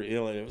 land of the free,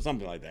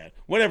 something like that.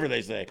 Whatever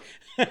they say.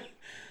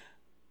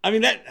 I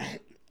mean,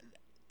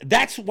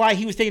 that's why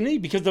he was taking a knee,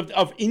 because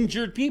of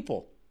injured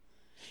people.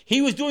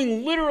 He was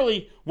doing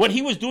literally what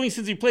he was doing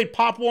since he played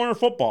Pop Warner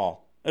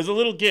football as a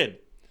little kid.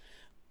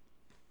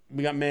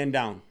 We got man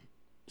down,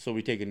 so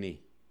we take a knee.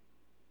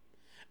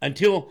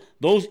 Until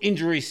those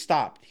injuries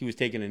stopped, he was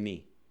taking a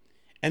knee.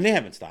 And they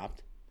haven't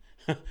stopped.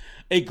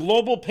 A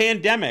global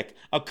pandemic,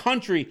 a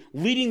country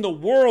leading the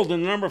world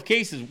in the number of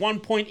cases,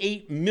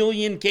 1.8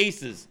 million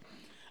cases,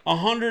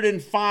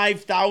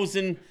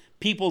 105,000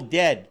 people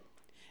dead.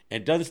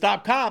 And it doesn't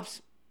stop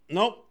cops.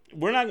 Nope,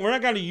 we're not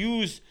going to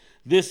use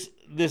this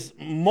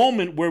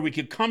moment where we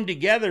could come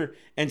together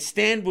and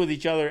stand with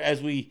each other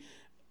as we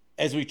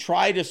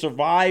try to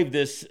survive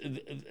this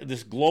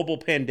global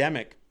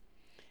pandemic.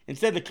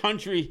 Instead, the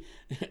country,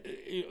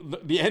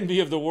 the envy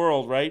of the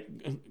world, right?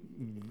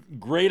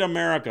 Great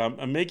America,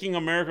 making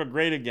America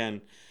great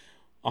again.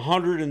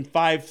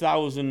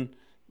 105,000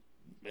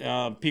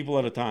 people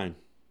at a time.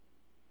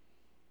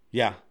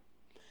 Yeah.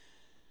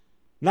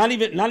 Not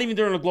even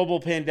during a global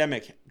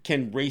pandemic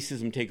can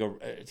racism take a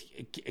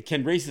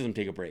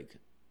break.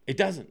 It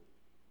doesn't.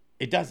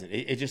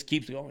 It just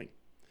keeps going.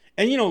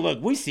 And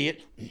look, we see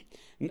it.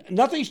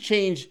 Nothing's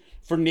changed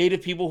for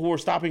Native people who are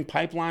stopping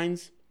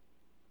pipelines.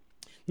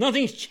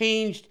 Nothing's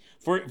changed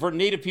for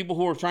Native people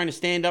who are trying to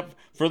stand up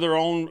for their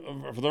own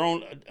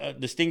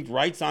distinct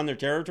rights on their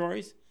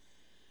territories.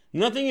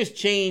 Nothing has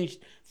changed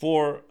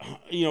for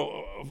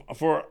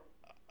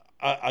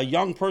a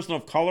young person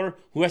of color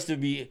who has to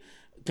be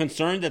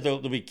concerned that they'll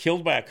be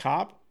killed by a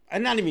cop.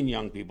 And not even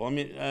young people. I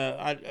mean,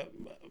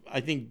 I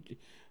think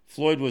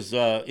Floyd was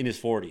in his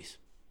 40s.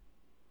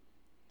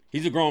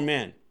 He's a grown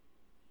man.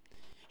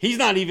 He's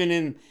not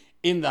even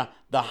in the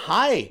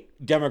high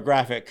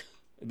demographic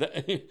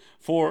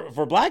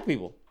for black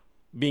people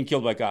being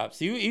killed by cops.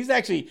 He's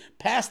actually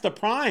past the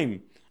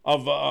prime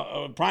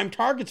of prime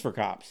targets for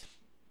cops.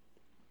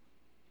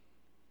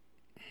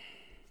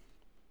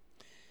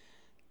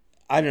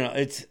 I don't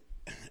know.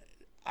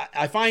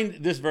 I find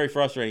this very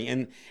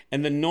frustrating,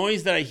 and the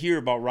noise that I hear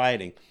about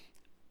rioting,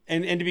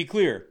 and to be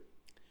clear,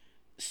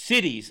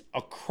 cities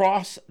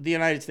across the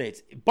United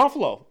States,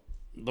 Buffalo,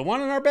 the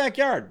one in our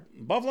backyard,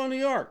 Buffalo, New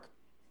York,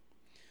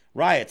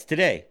 riots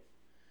today.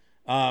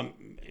 I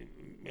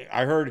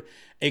heard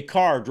a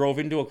car drove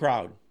into a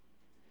crowd,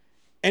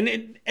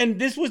 and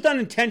this was done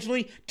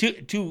intentionally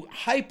to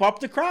hype up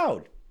the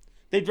crowd.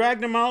 They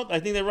dragged him out. I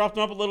think they roughed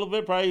him up a little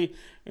bit, probably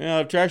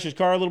trashed his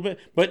car a little bit.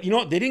 But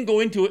they didn't go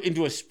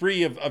into a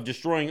spree of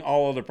destroying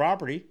all other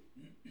property.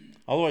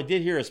 Although I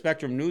did hear a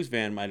Spectrum News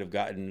van might have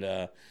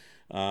gotten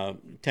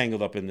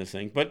tangled up in this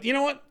thing. But you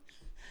know what?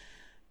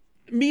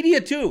 Media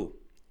too.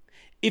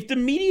 If the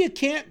media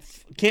can't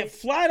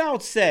flat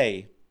out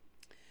say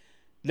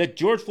that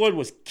George Floyd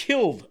was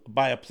killed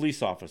by a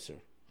police officer,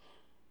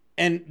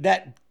 and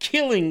that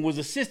killing was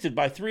assisted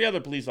by 3 other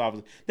police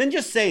officers, then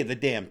just say the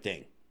damn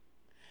thing.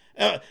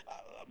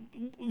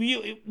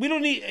 We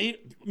don't need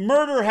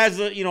murder has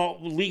a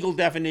legal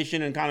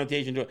definition and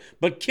connotation to it,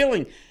 but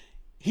killing,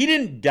 he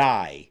didn't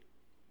die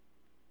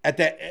at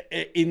that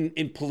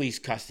in police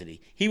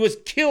custody. He was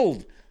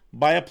killed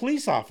by a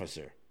police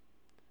officer,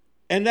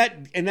 and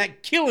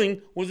that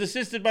killing was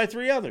assisted by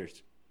 3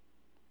 others.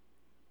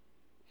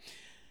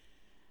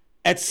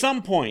 At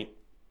some point,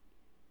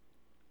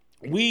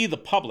 we, the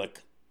public,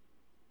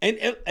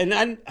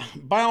 and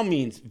by all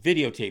means,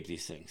 videotape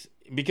these things.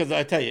 Because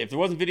I tell you, if there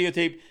wasn't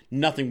videotape,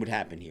 nothing would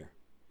happen here.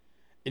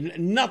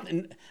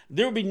 Nothing.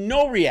 There would be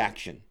no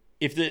reaction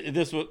if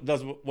this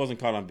wasn't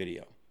caught on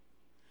video.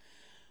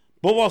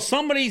 But while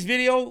somebody's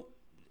video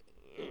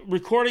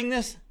recording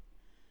this,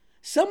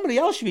 somebody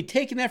else should be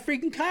taking that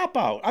freaking cop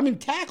out. I mean,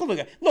 tackle the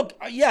guy. Look,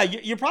 yeah,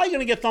 you're probably going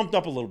to get thumped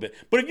up a little bit.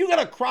 But if you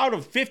got a crowd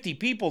of 50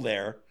 people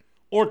there,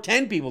 or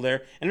 10 people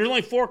there, and there's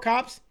only 4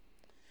 cops,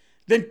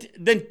 then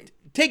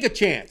take a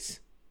chance.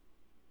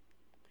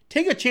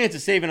 Take a chance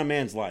of saving a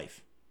man's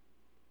life.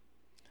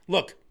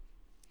 Look,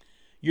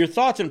 your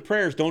thoughts and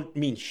prayers don't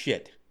mean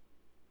shit.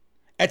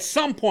 At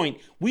some point,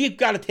 we've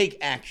got to take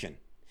action.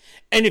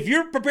 And if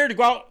you're prepared to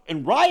go out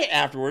and riot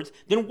afterwards,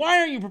 then why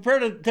aren't you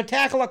prepared to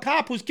tackle a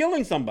cop who's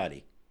killing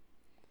somebody?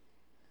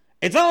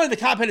 It's not like the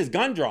cop had his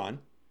gun drawn.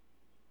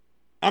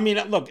 I mean,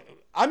 look,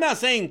 I'm not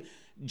saying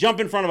jump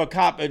in front of a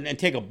cop and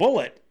take a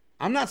bullet.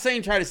 I'm not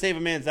saying try to save a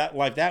man's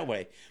life that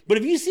way. But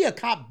if you see a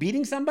cop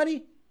beating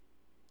somebody,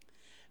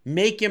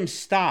 make him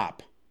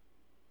stop.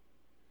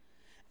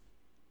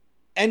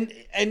 And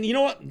you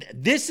know what?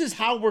 This is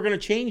how we're going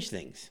to change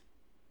things.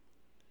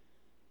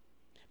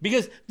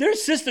 Because their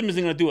system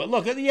isn't going to do it.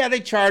 Look, yeah, they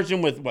charged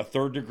him with,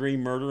 third-degree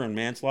murder and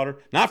manslaughter.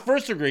 Not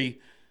first-degree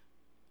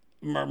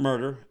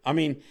murder. I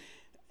mean,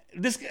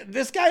 this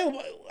guy,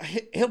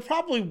 he'll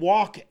probably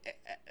walk,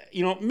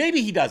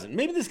 maybe he doesn't.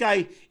 Maybe this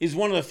guy is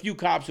one of the few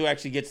cops who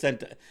actually gets sent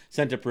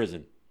to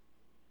prison.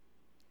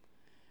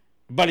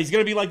 But he's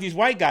going to be like these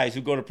white guys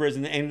who go to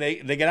prison and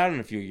they get out in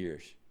a few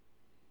years.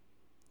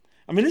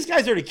 I mean, this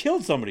guy's already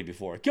killed somebody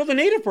before. Killed a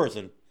Native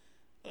person,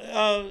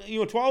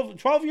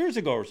 12 years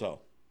ago or so.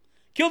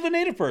 Killed a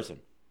Native person.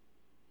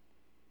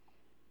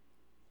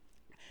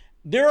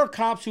 There are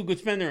cops who could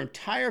spend their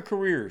entire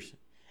careers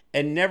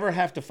and never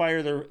have to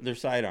fire their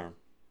sidearm.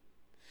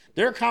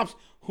 There are cops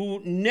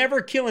who never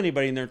kill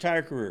anybody in their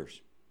entire careers.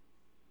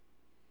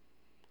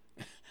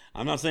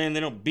 I'm not saying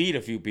they don't beat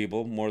a few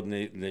people more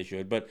than they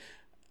should, but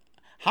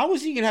how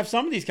is he going to have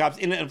some of these cops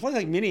in a place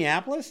like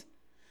Minneapolis,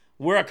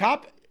 where a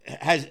cop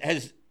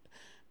has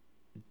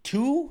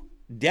 2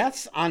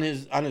 deaths on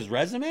his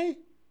resume?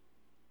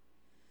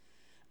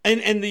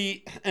 And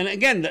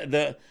again,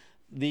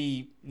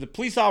 the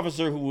police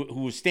officer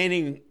who was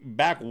standing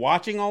back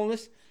watching all of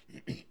this,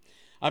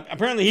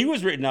 apparently he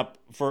was written up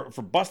for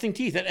busting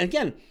teeth. And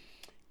again,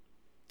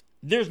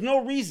 there's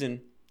no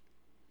reason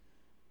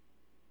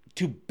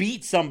to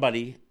beat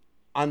somebody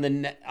on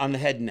the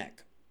head and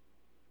neck.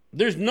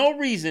 There's no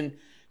reason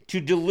to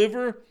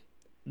deliver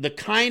the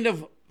kind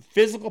of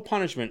physical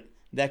punishment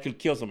that could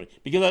kill somebody.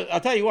 Because I'll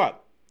tell you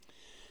what,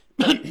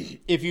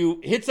 if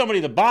you hit somebody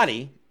in the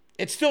body,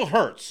 it still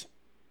hurts.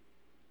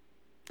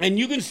 And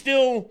you can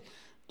still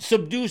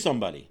subdue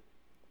somebody.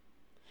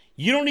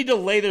 You don't need to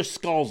lay their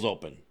skulls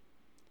open.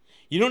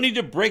 You don't need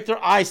to break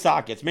their eye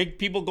sockets, make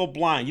people go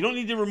blind. You don't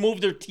need to remove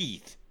their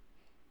teeth.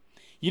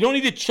 You don't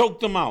need to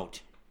choke them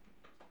out.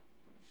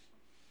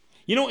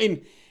 You know,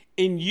 in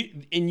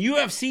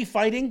UFC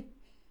fighting,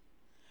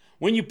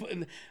 when you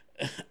put,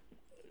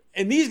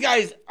 and these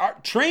guys are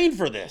trained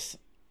for this.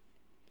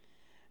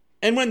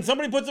 And when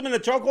somebody puts them in a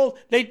chokehold,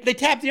 they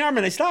tap the arm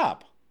and they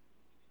stop.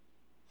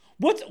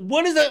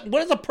 What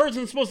is a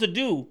person supposed to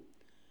do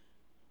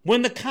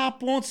when the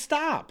cop won't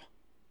stop?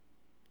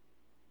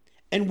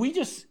 And we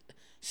just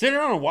sit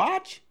around and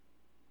watch?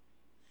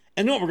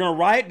 And then we're going to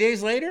riot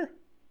days later?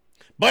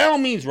 By all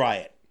means,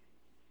 riot.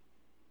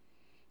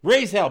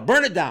 Raise hell.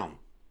 Burn it down.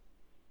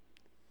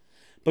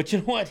 But you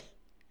know what?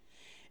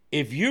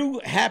 If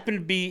you happen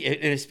to be,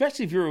 and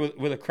especially if you're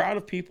with a crowd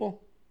of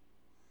people,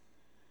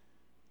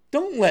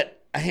 don't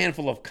let a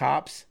handful of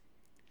cops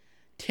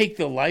take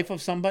the life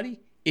of somebody.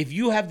 If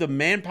you have the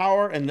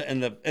manpower and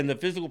the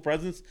physical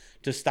presence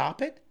to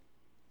stop it.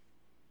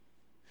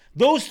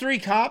 Those 3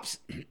 cops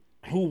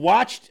who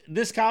watched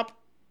this cop,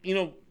 keep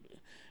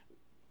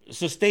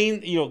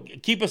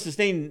a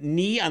sustained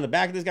knee on the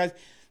back of this guy's,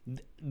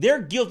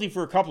 they're guilty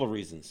for a couple of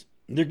reasons.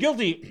 They're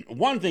guilty,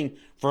 one thing,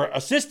 for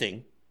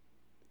assisting,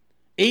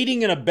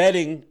 aiding and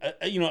abetting.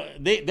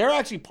 They're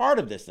actually part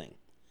of this thing.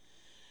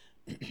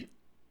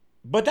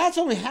 But that's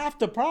only half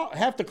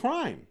the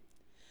crime.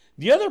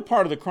 The other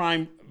part of the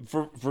crime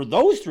for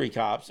those 3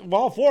 cops,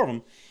 well, all 4 of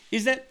them,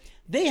 is that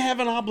they have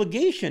an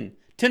obligation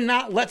to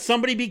not let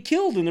somebody be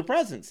killed in their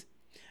presence.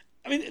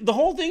 I mean, the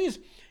whole thing is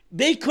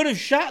they could have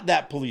shot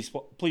that police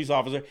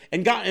officer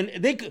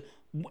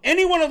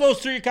any one of those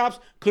 3 cops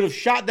could have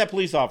shot that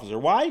police officer.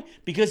 Why?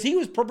 Because he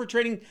was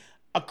perpetrating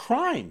a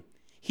crime.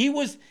 He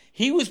was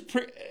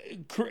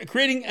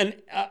creating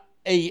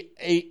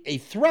a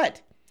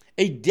threat,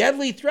 a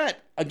deadly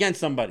threat against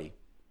somebody.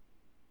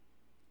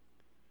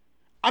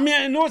 I mean,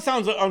 I know it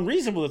sounds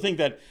unreasonable to think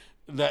that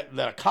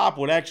a cop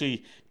would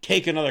actually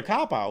take another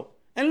cop out,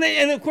 and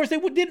of course they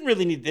didn't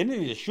need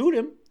to shoot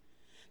him.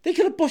 They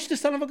could have pushed the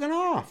son of a gun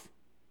off.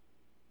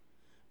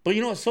 But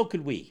you know what? So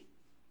could we.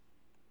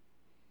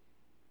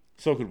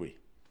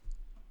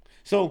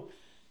 So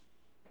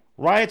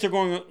riots are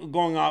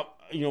going out,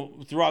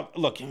 throughout.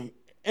 Look,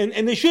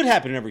 and they should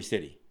happen in every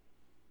city.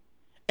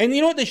 And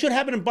you know what? They should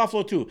happen in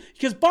Buffalo too,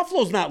 because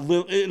Buffalo's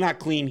not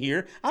clean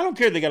here. I don't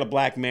care they got a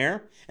black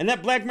mayor, and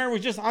that black mayor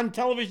was just on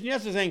television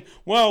yesterday saying,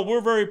 "Well,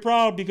 we're very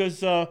proud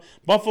because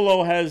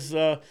Buffalo has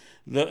the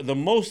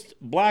most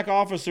black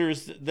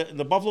officers.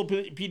 The Buffalo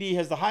PD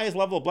has the highest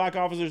level of black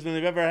officers than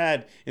they've ever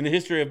had in the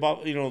history of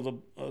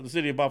the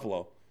city of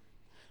Buffalo."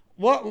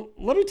 Well,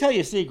 let me tell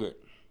you a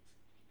secret.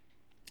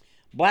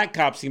 Black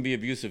cops can be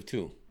abusive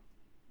too.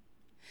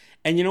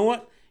 And you know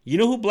what? You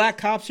know who black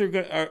cops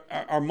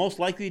are most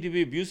likely to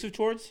be abusive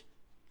towards?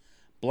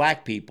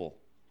 Black people.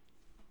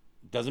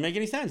 Doesn't make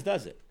any sense,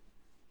 does it?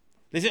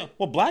 They say,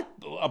 well,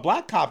 a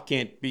black cop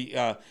can't be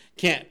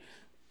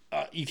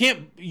you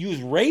can't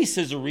use race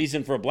as a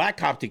reason for a black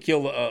cop to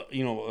kill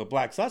a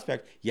black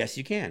suspect. Yes,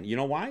 you can. You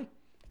know why?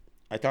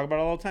 I talk about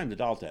it all the time. The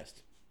Dahl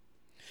test.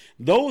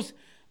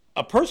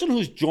 A person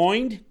who's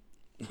joined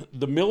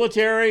the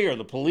military or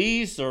the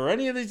police or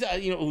any of these,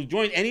 who's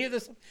joined any of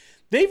this,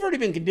 They've already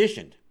been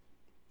conditioned.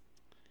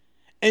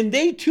 And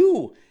they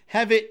too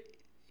have it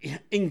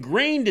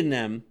ingrained in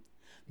them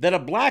that a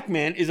black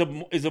man is a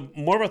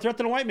more of a threat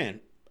than a white man.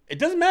 It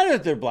doesn't matter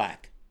that they're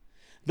black.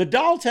 The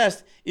doll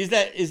test is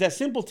that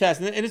simple test,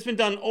 and it's been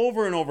done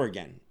over and over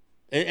again,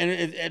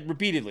 and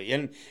repeatedly,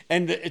 and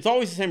it's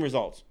always the same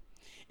results.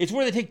 It's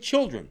where they take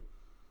children,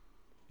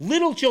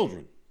 little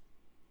children,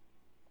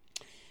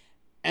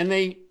 and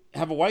they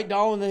have a white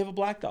doll and they have a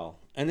black doll,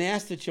 and they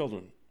ask the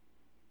children,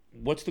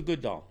 "What's the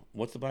good doll?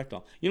 What's the black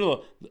doll?" You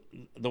know,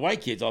 the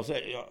white kids all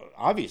say,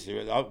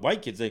 obviously,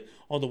 white kids say,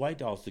 "Oh, the white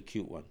doll's the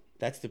cute one.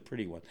 That's the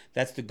pretty one.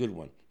 That's the good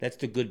one. That's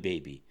the good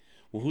baby."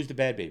 Well, who's the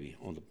bad baby?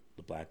 Oh,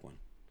 the black one.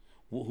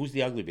 Well, who's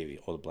the ugly baby?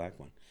 Oh, the black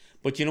one.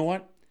 But you know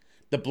what?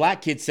 The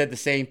black kids said the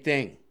same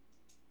thing.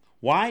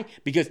 Why?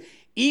 Because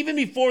even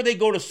before they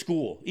go to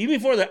school, even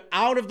before they're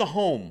out of the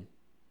home,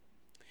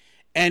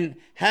 and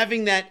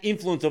having that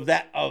influence of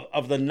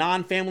the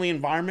non-family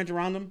environment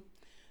around them,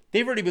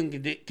 they've already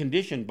been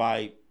conditioned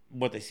by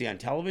what they see on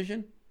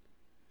television,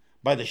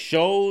 by the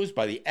shows,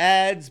 by the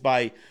ads,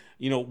 by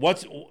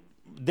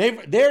they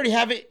already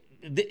have it.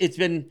 It's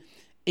been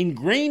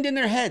ingrained in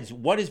their heads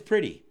what is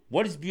pretty,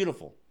 what is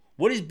beautiful,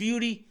 what is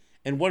beauty,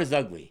 and what is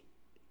ugly.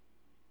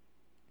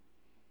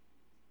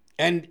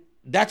 And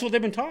that's what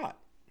they've been taught.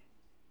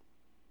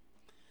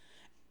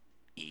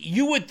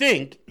 You would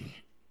think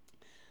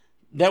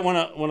that when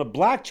a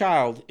black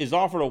child is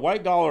offered a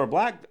white doll or a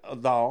black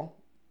doll,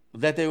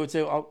 that they would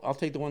say, I'll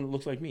take the one that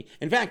looks like me.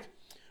 In fact,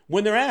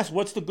 when they're asked,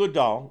 what's the good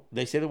doll?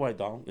 They say the white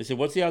doll. They say,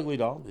 what's the ugly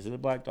doll? They say the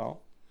black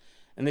doll.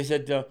 And they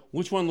said,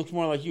 which one looks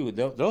more like you?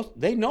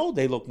 They know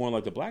they look more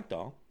like the black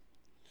doll.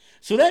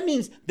 So that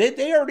means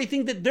they already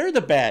think that they're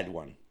the bad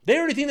one. They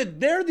already think that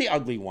they're the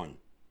ugly one.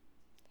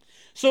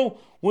 So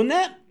when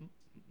that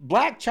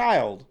black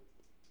child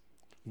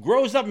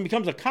grows up and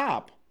becomes a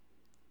cop,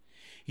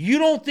 you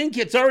don't think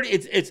it's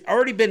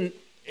already been,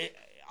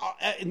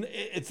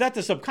 it's at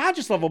the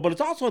subconscious level, but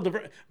it's also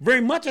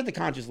very much at the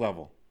conscious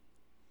level.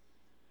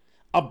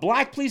 A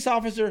black police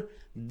officer,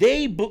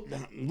 they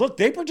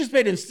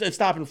participate in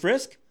stop and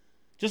frisk,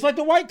 just like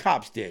the white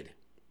cops did.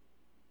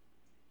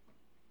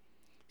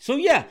 So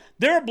yeah,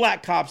 there are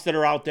black cops that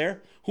are out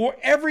there who are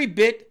every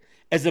bit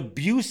as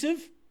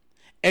abusive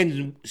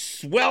and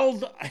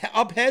swelled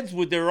up heads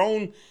with their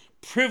own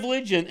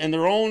privilege and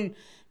their own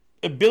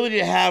ability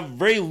to have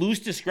very loose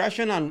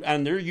discretion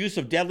on their use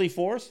of deadly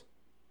force.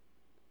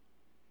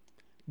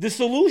 The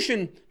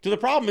solution to the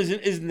problem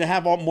isn't to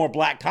have more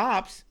black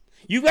cops.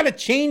 You've got to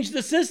change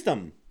the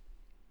system.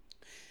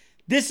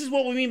 This is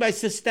what we mean by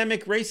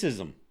systemic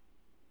racism.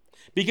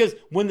 Because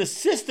when the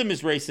system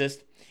is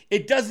racist,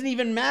 it doesn't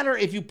even matter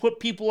if you put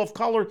people of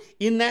color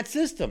in that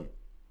system.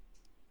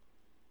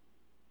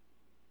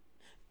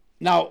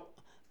 Now,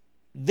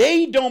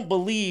 they don't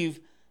believe,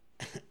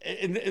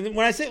 and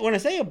when I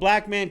say a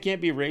black man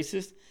can't be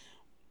racist,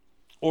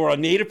 or a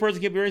native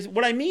person can't be racist,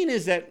 what I mean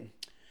is that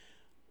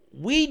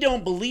we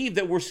don't believe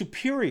that we're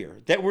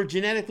superior, that we're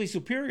genetically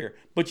superior.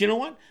 But you know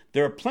what?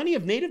 There are plenty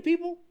of native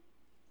people,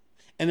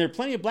 and there are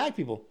plenty of black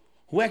people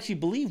who actually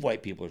believe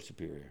white people are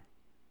superior,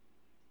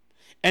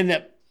 and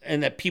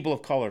that people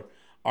of color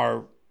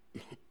are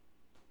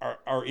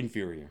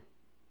inferior.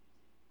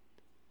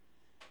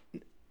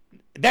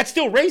 That's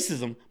still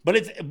racism, but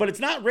it's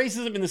not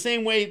racism in the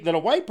same way that a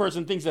white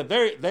person thinks that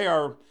they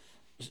are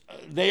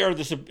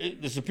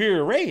the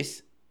superior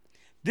race.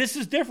 This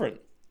is different.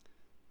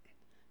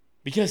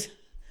 Because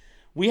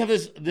we have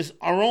this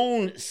our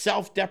own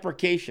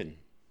self-deprecation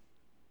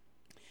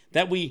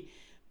that we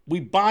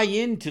buy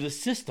into the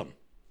system.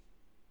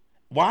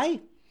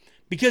 Why?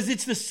 Because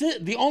it's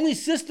the only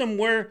system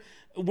where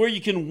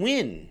you can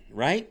win,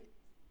 right?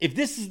 If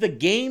this is the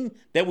game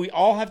that we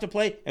all have to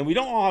play, and we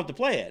don't all have to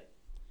play it,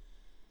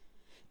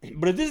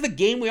 but if this is the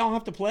game we all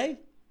have to play,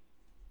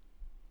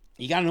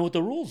 you got to know what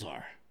the rules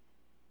are.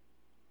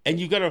 And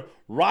you got to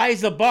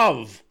rise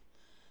above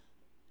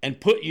and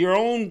put your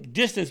own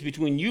distance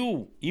between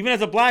you, even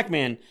as a black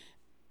man,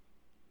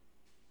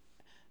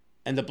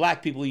 and the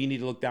black people you need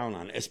to look down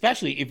on,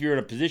 especially if you're in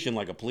a position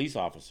like a police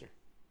officer.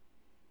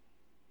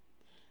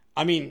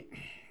 I mean,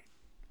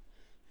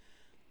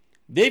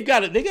 they got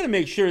to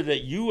make sure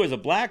that you, as a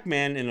black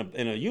man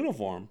in a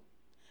uniform,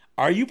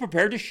 are you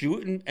prepared to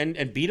shoot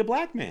and beat a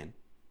black man?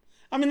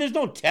 I mean, there's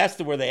no test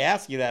where they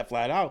ask you that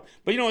flat out,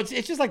 but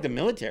it's just like the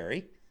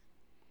military.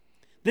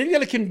 They've got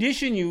to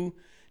condition you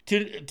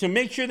to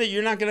make sure that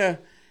you're not going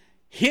to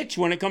hitch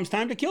when it comes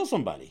time to kill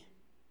somebody.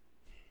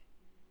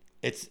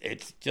 It's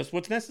just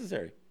what's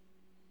necessary.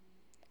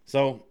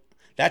 So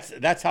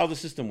that's how the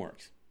system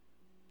works.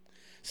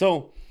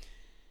 So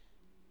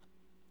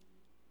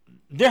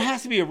there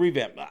has to be a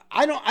revamp.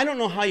 I don't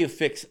know how you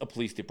fix a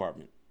police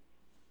department.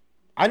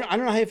 I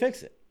don't know how you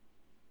fix it.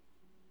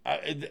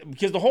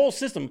 Because the whole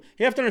system,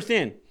 you have to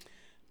understand,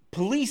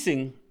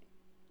 policing,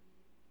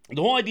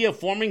 the whole idea of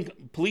forming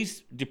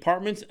police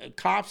departments,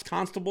 cops,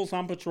 constables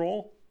on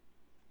patrol,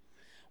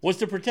 was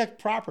to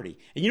protect property.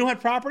 And you know who had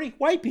property?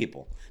 White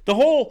people. The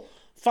whole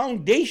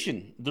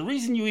foundation, the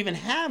reason you even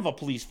have a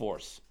police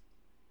force,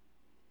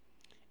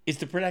 is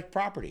to protect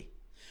property.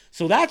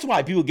 So that's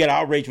why people get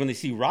outraged when they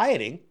see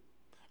rioting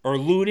or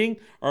looting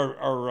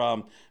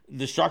or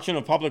destruction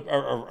of public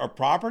or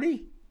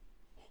property,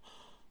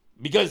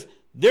 because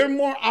they're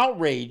more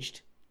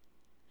outraged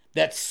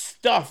that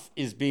stuff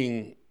is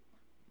being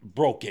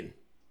broken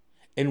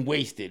and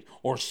wasted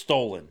or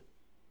stolen.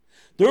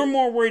 They're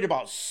more worried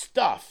about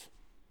stuff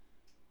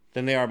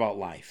than they are about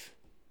life.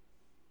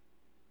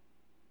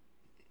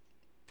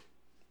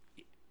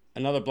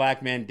 Another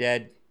black man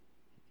dead.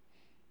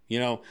 You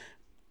know,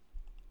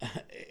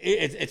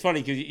 it's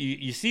funny because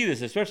you see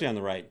this, especially on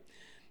the right.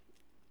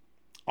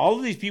 All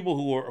of these people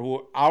who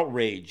are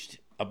outraged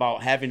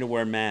about having to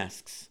wear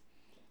masks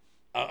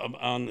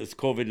on this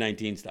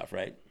COVID-19 stuff,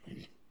 right?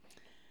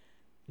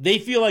 They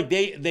feel like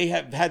they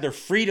have had their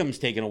freedoms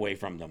taken away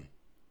from them.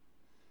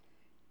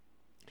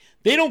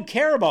 They don't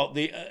care about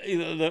the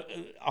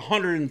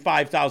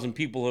 105,000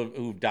 people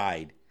who've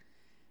died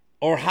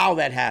or how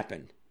that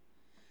happened.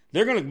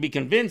 They're going to be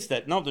convinced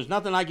that, no, there's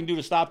nothing I can do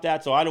to stop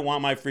that, so I don't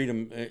want my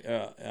freedom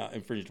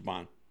infringed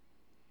upon.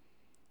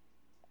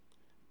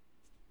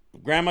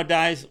 Grandma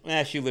dies,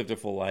 she lived a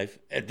full life.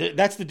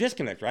 That's the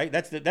disconnect, right?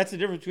 That's the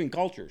difference between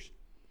cultures.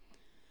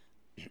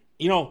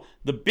 You know,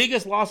 the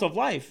biggest loss of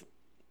life,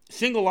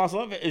 single loss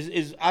of life,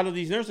 is out of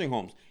these nursing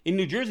homes. In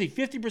New Jersey,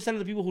 50% of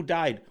the people who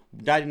died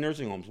in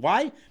nursing homes.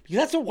 Why? Because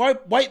that's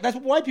what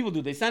white people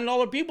do. They send all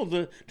their people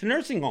to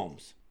nursing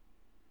homes.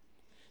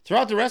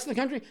 Throughout the rest of the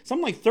country,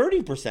 something like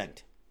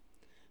 30%.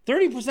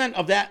 30%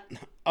 of that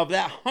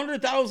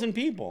 100,000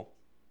 people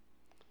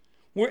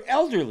were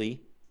elderly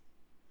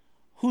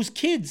whose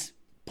kids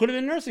put them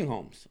in nursing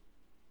homes.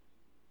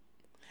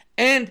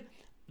 And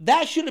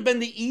that should have been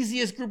the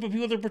easiest group of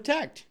people to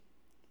protect.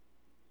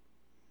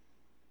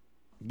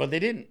 But they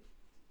didn't.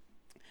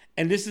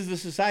 And this is a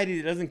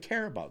society that doesn't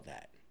care about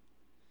that.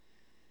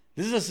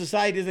 This is a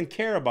society that doesn't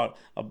care about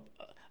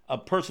a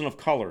person of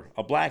color,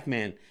 a black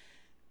man,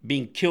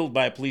 being killed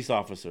by a police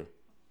officer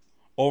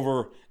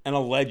over an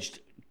alleged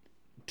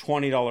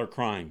 $20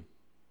 crime.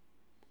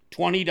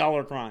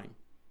 $20 crime.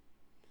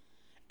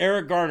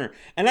 Eric Garner.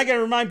 And I got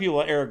to remind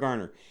people of Eric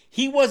Garner.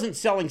 He wasn't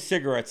selling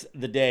cigarettes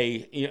the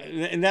day,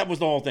 and that was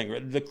the whole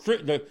thing.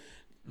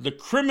 The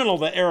criminal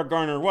that Eric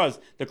Garner was,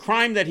 the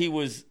crime that he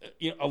was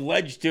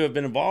alleged to have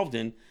been involved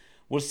in,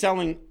 was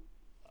selling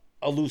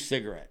a loose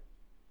cigarette.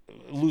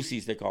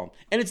 Loosies, they call them.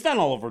 And it's done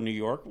all over New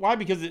York. Why?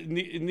 Because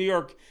New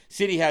York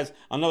City has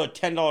another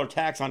 $10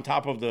 tax on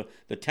top of the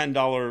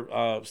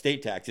 $10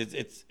 state tax.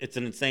 It's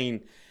an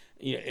insane,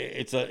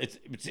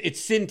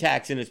 it's sin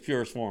tax in its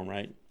purest form,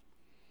 right?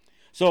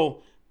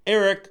 So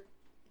Eric,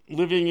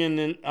 living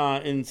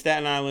in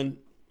Staten Island,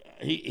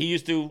 he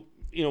used to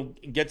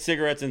get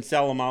cigarettes and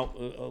sell them out,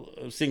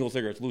 single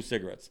cigarettes, loose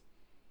cigarettes.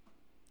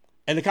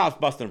 And the cops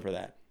busted him for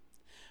that.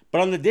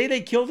 But on the day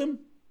they killed him,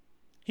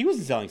 he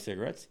wasn't selling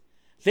cigarettes.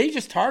 They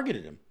just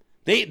targeted him.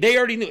 They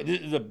already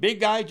knew the big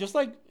guy, just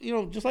like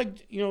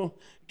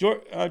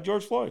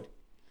George Floyd,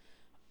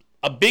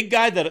 a big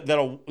guy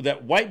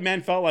that white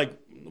men felt like,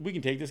 we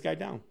can take this guy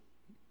down.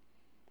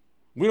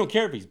 We don't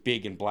care if he's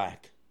big and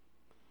black.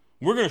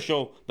 We're going to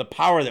show the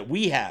power that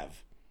we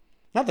have,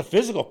 not the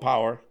physical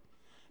power,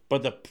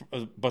 but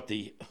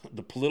the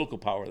political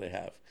power they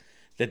have,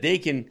 that they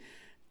can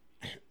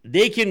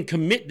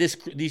commit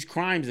these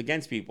crimes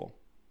against people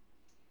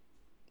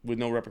with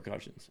no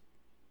repercussions.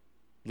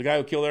 The guy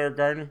who killed Eric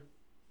Garner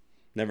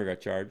never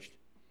got charged.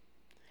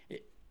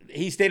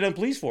 He stayed on the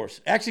police force.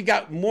 Actually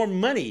got more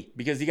money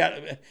because he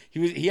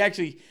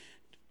actually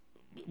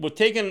was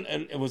taken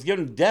and was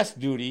given desk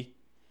duty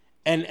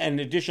and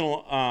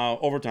additional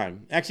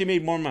overtime. Actually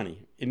made more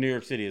money in New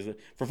York City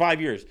for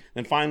 5 years.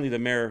 Then finally the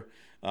mayor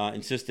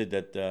insisted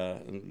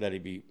that he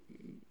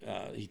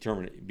be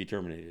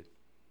terminated.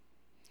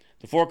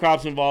 The 4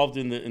 cops involved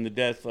in the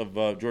death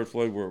of George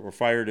Floyd were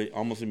fired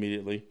almost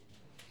immediately,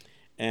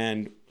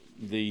 and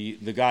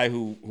the guy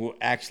who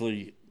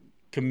actually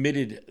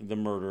committed the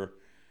murder,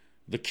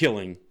 the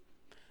killing,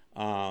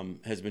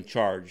 has been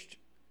charged.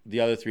 The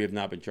other 3 have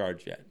not been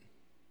charged yet.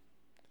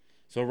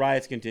 So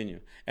riots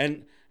continue,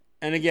 and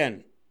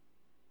again,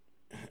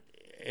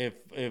 if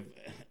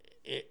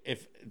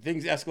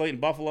things escalate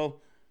in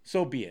Buffalo,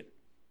 so be it.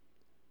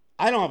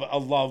 I don't have a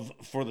love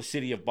for the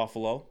city of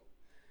Buffalo.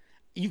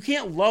 You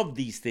can't love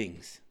these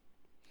things.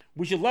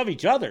 We should love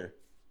each other.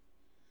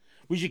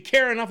 We should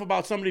care enough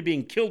about somebody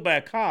being killed by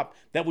a cop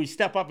that we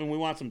step up and we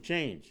want some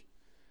change.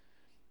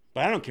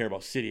 But I don't care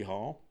about City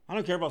Hall. I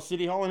don't care about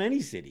City Hall in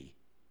any city.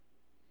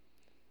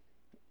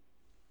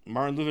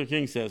 Martin Luther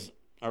King says,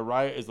 a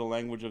riot is the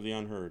language of the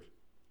unheard.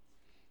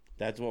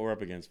 That's what we're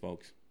up against,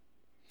 folks.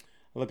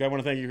 Look, I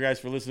want to thank you guys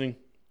for listening.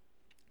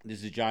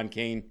 This is John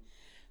Kane.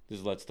 This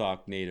is Let's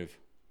Talk Native.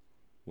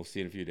 We'll see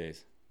you in a few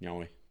days.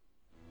 Nyaweh.